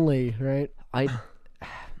 lonely, right? I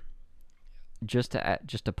just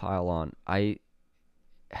to pile on.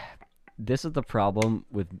 This is the problem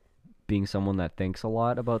with being someone that thinks a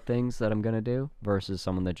lot about things that I'm going to do versus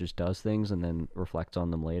someone that just does things and then reflects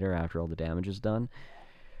on them later after all the damage is done.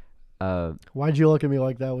 Why'd you look at me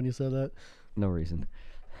like that when you said that? No reason.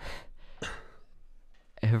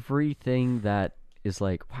 Everything that is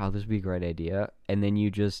like, wow, this would be a great idea, and then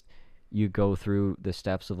you go through the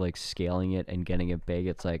steps of like scaling it and getting it big.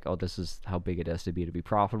 It's like, oh, this is how big it has to be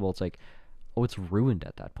profitable. It's like, oh, it's ruined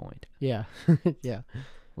at that point. Yeah. Yeah.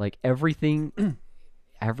 Like everything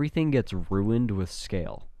gets ruined with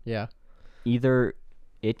scale. Yeah. Either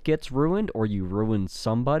it gets ruined or you ruin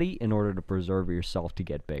somebody in order to preserve yourself to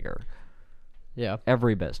get bigger. Yeah.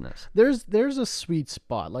 Every business. There's a sweet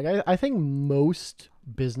spot. Like I think most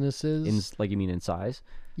businesses Like you mean in size?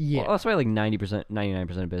 Yeah. Well, that's why like 90%,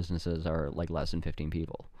 99% of businesses are like less than 15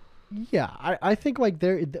 people. Yeah, I think like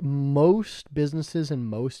most businesses in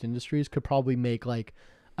most industries could probably make like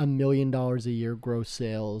 $1 million a year gross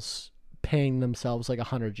sales, paying themselves like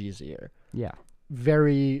 100 G's a year. Yeah.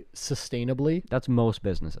 Very sustainably. That's most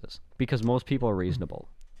businesses because most people are reasonable.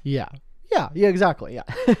 Yeah. Yeah, exactly. Yeah.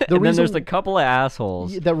 And then there's a couple of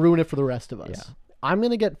assholes that ruin it for the rest of us. Yeah. I'm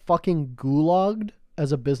going to get fucking gulagged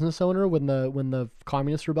as a business owner when the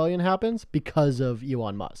communist rebellion happens because of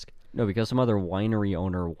Elon Musk. No, because some other winery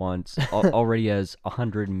owner wants already has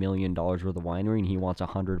 $100 million worth of winery and he wants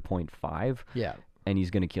 100.5. Yeah. And he's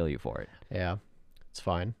gonna kill you for it. Yeah. It's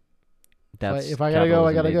fine. That's if I gotta go,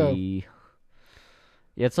 I gotta go. Yeah,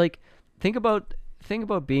 it's like think about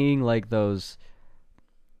being like those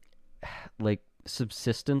like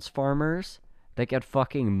subsistence farmers that get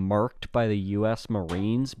fucking marked by the US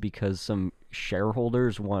Marines because some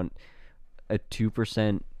shareholders want a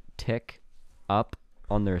 2% tick up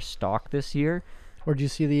on their stock this year. Or do you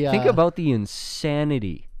see the think about the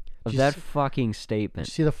insanity of that fucking did statement.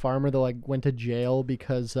 you see the farmer that like went to jail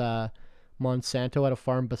because Monsanto had a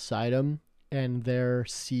farm beside him and their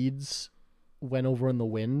seeds went over in the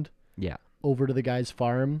wind? Yeah. Over to the guy's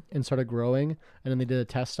farm and started growing, and then they did a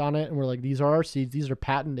test on it and we're like, these are our seeds, these are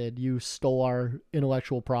patented, you stole our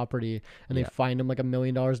intellectual property, and they fined him like $1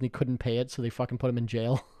 million and he couldn't pay it, so they fucking put him in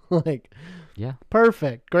jail. Like, yeah,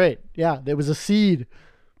 perfect, great. Yeah, there was a seed.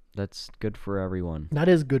 That's good for everyone. That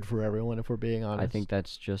is good for everyone, if we're being honest. I think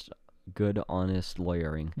that's just good, honest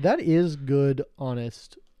lawyering. That is good,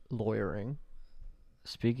 honest lawyering.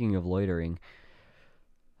 Speaking of loitering,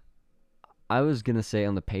 I was going to say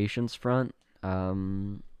on the patience front,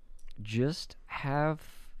 just have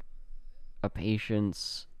a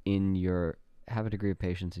degree of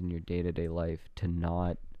patience in your day-to-day life to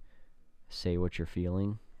not say what you're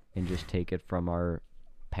feeling and just take it from our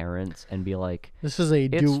parents and be like, this is a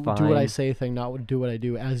do what I fine. say thing, not do what I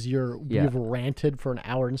do. As you've ranted for an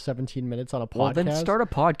hour and 17 minutes on a podcast. Well, then start a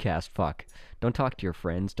podcast. Fuck. Don't talk to your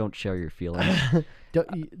friends. Don't share your feelings.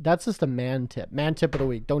 That's just a man tip. Man tip of the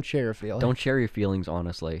week. Don't share your feelings. Don't share your feelings,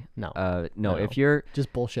 honestly. No. No. If you're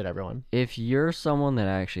just bullshit everyone. If you're someone that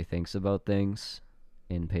actually thinks about things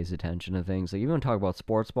and pays attention to things, like you want to talk about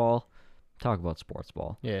sports ball, talk about sports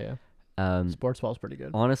ball. Yeah. Sports ball's pretty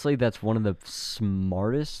good. Honestly, that's one of the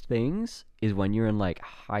smartest things is when you're in like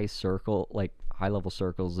high level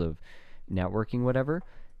circles of networking, whatever.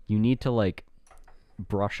 You need to like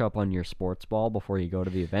brush up on your sports ball before you go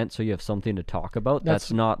to the event so you have something to talk about.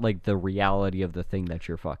 That's not like the reality of the thing that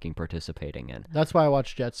you're fucking participating in. That's why I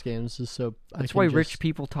watch Jets games. That's why rich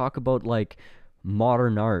people talk about like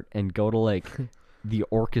modern art and go to like the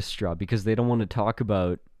orchestra because they don't want to talk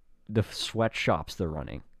about the sweatshops they're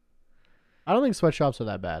running. I don't think sweatshops are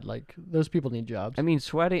that bad. Like, those people need jobs. I mean,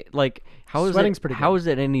 sweating, like, Sweating's pretty good. How is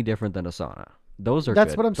it any different than a sauna? That's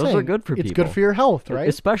good. What I'm saying. Those are good for people. It's good for your health, right?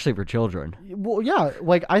 Especially for children. Well, yeah.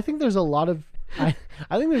 Like, I think there's a lot of... I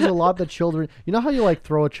think there's a lot that children... You know how you, like,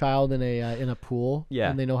 throw a child in a pool? Yeah.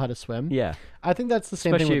 And they know how to swim? Yeah. I think that's the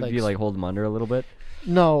same thing with, Especially if you, like, hold them under a little bit.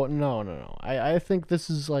 No. I think this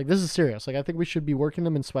is serious. Like, I think we should be working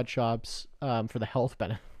them in sweatshops for the health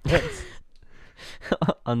benefits.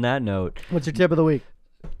 On that note, what's your tip of the week?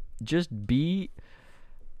 Just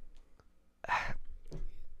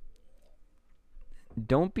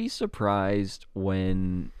don't be surprised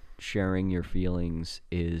when sharing your feelings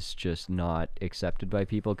is just not accepted by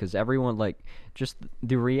people, because everyone, like, just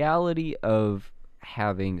the reality of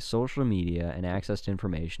having social media and access to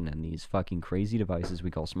information and these fucking crazy devices we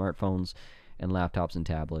call smartphones and laptops and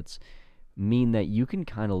tablets mean that you can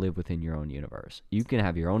kind of live within your own universe. You can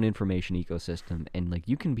have your own information ecosystem, and like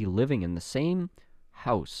you can be living in the same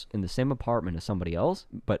house, in the same apartment as somebody else,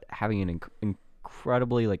 but having an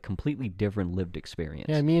incredibly, like, completely different lived experience.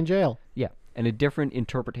 Yeah, me in jail. Yeah, and a different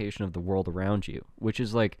interpretation of the world around you, which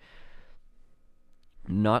is like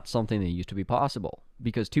not something that used to be possible,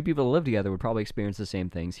 because two people that live together would probably experience the same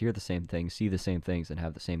things, hear the same things, see the same things, and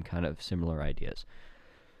have the same kind of similar ideas.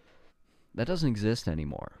 That doesn't exist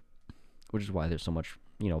anymore. Which is why there's so much,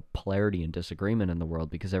 polarity and disagreement in the world,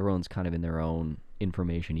 because everyone's kind of in their own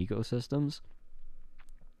information ecosystems.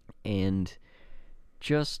 And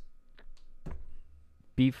just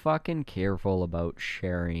be fucking careful about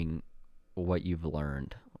sharing what you've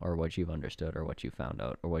learned or what you've understood or what you found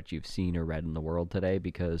out or what you've seen or read in the world today,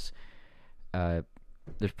 because there's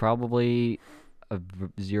probably a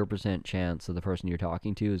 0% chance that the person you're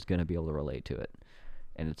talking to is going to be able to relate to it.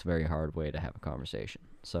 and it's a very hard way to have a conversation.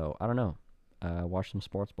 So I don't know. Watch some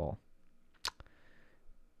sports ball.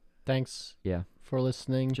 Thanks. Yeah. For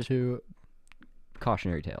listening to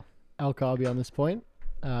Cautionary tale. Alcohol Beyond This Point.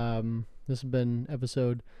 This has been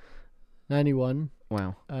episode 91.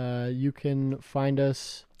 Wow. You can find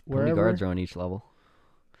us wherever. How many guards are on each level?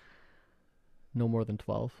 No more than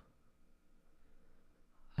 12.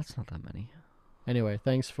 That's not that many. Anyway,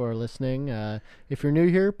 thanks for listening. If you're new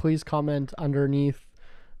here, please comment underneath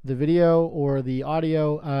the video or the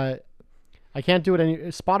audio. I can't do it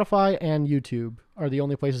Spotify and YouTube are the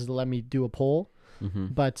only places that let me do a poll. Mm-hmm.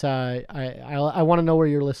 But I want to know where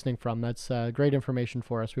you're listening from. That's great information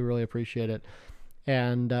for us. We really appreciate it.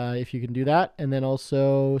 And if you can do that, and then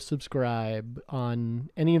also subscribe on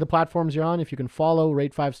any of the platforms you're on. If you can follow,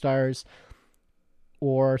 rate 5 stars,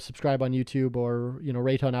 or subscribe on YouTube, or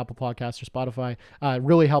rate on Apple Podcasts or Spotify, it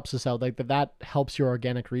really helps us out. Like that helps your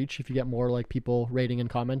organic reach if you get more like people rating and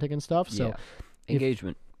commenting and stuff. So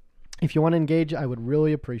engagement. If you want to engage, I would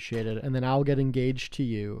really appreciate it, and then I'll get engaged to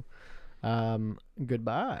you.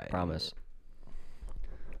 Goodbye. Promise.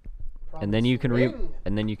 And then you can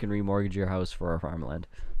remortgage your house for our farmland.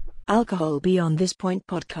 Alcohol Beyond This Point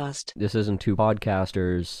podcast. This isn't two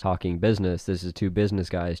podcasters talking business. This is two business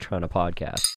guys trying to podcast.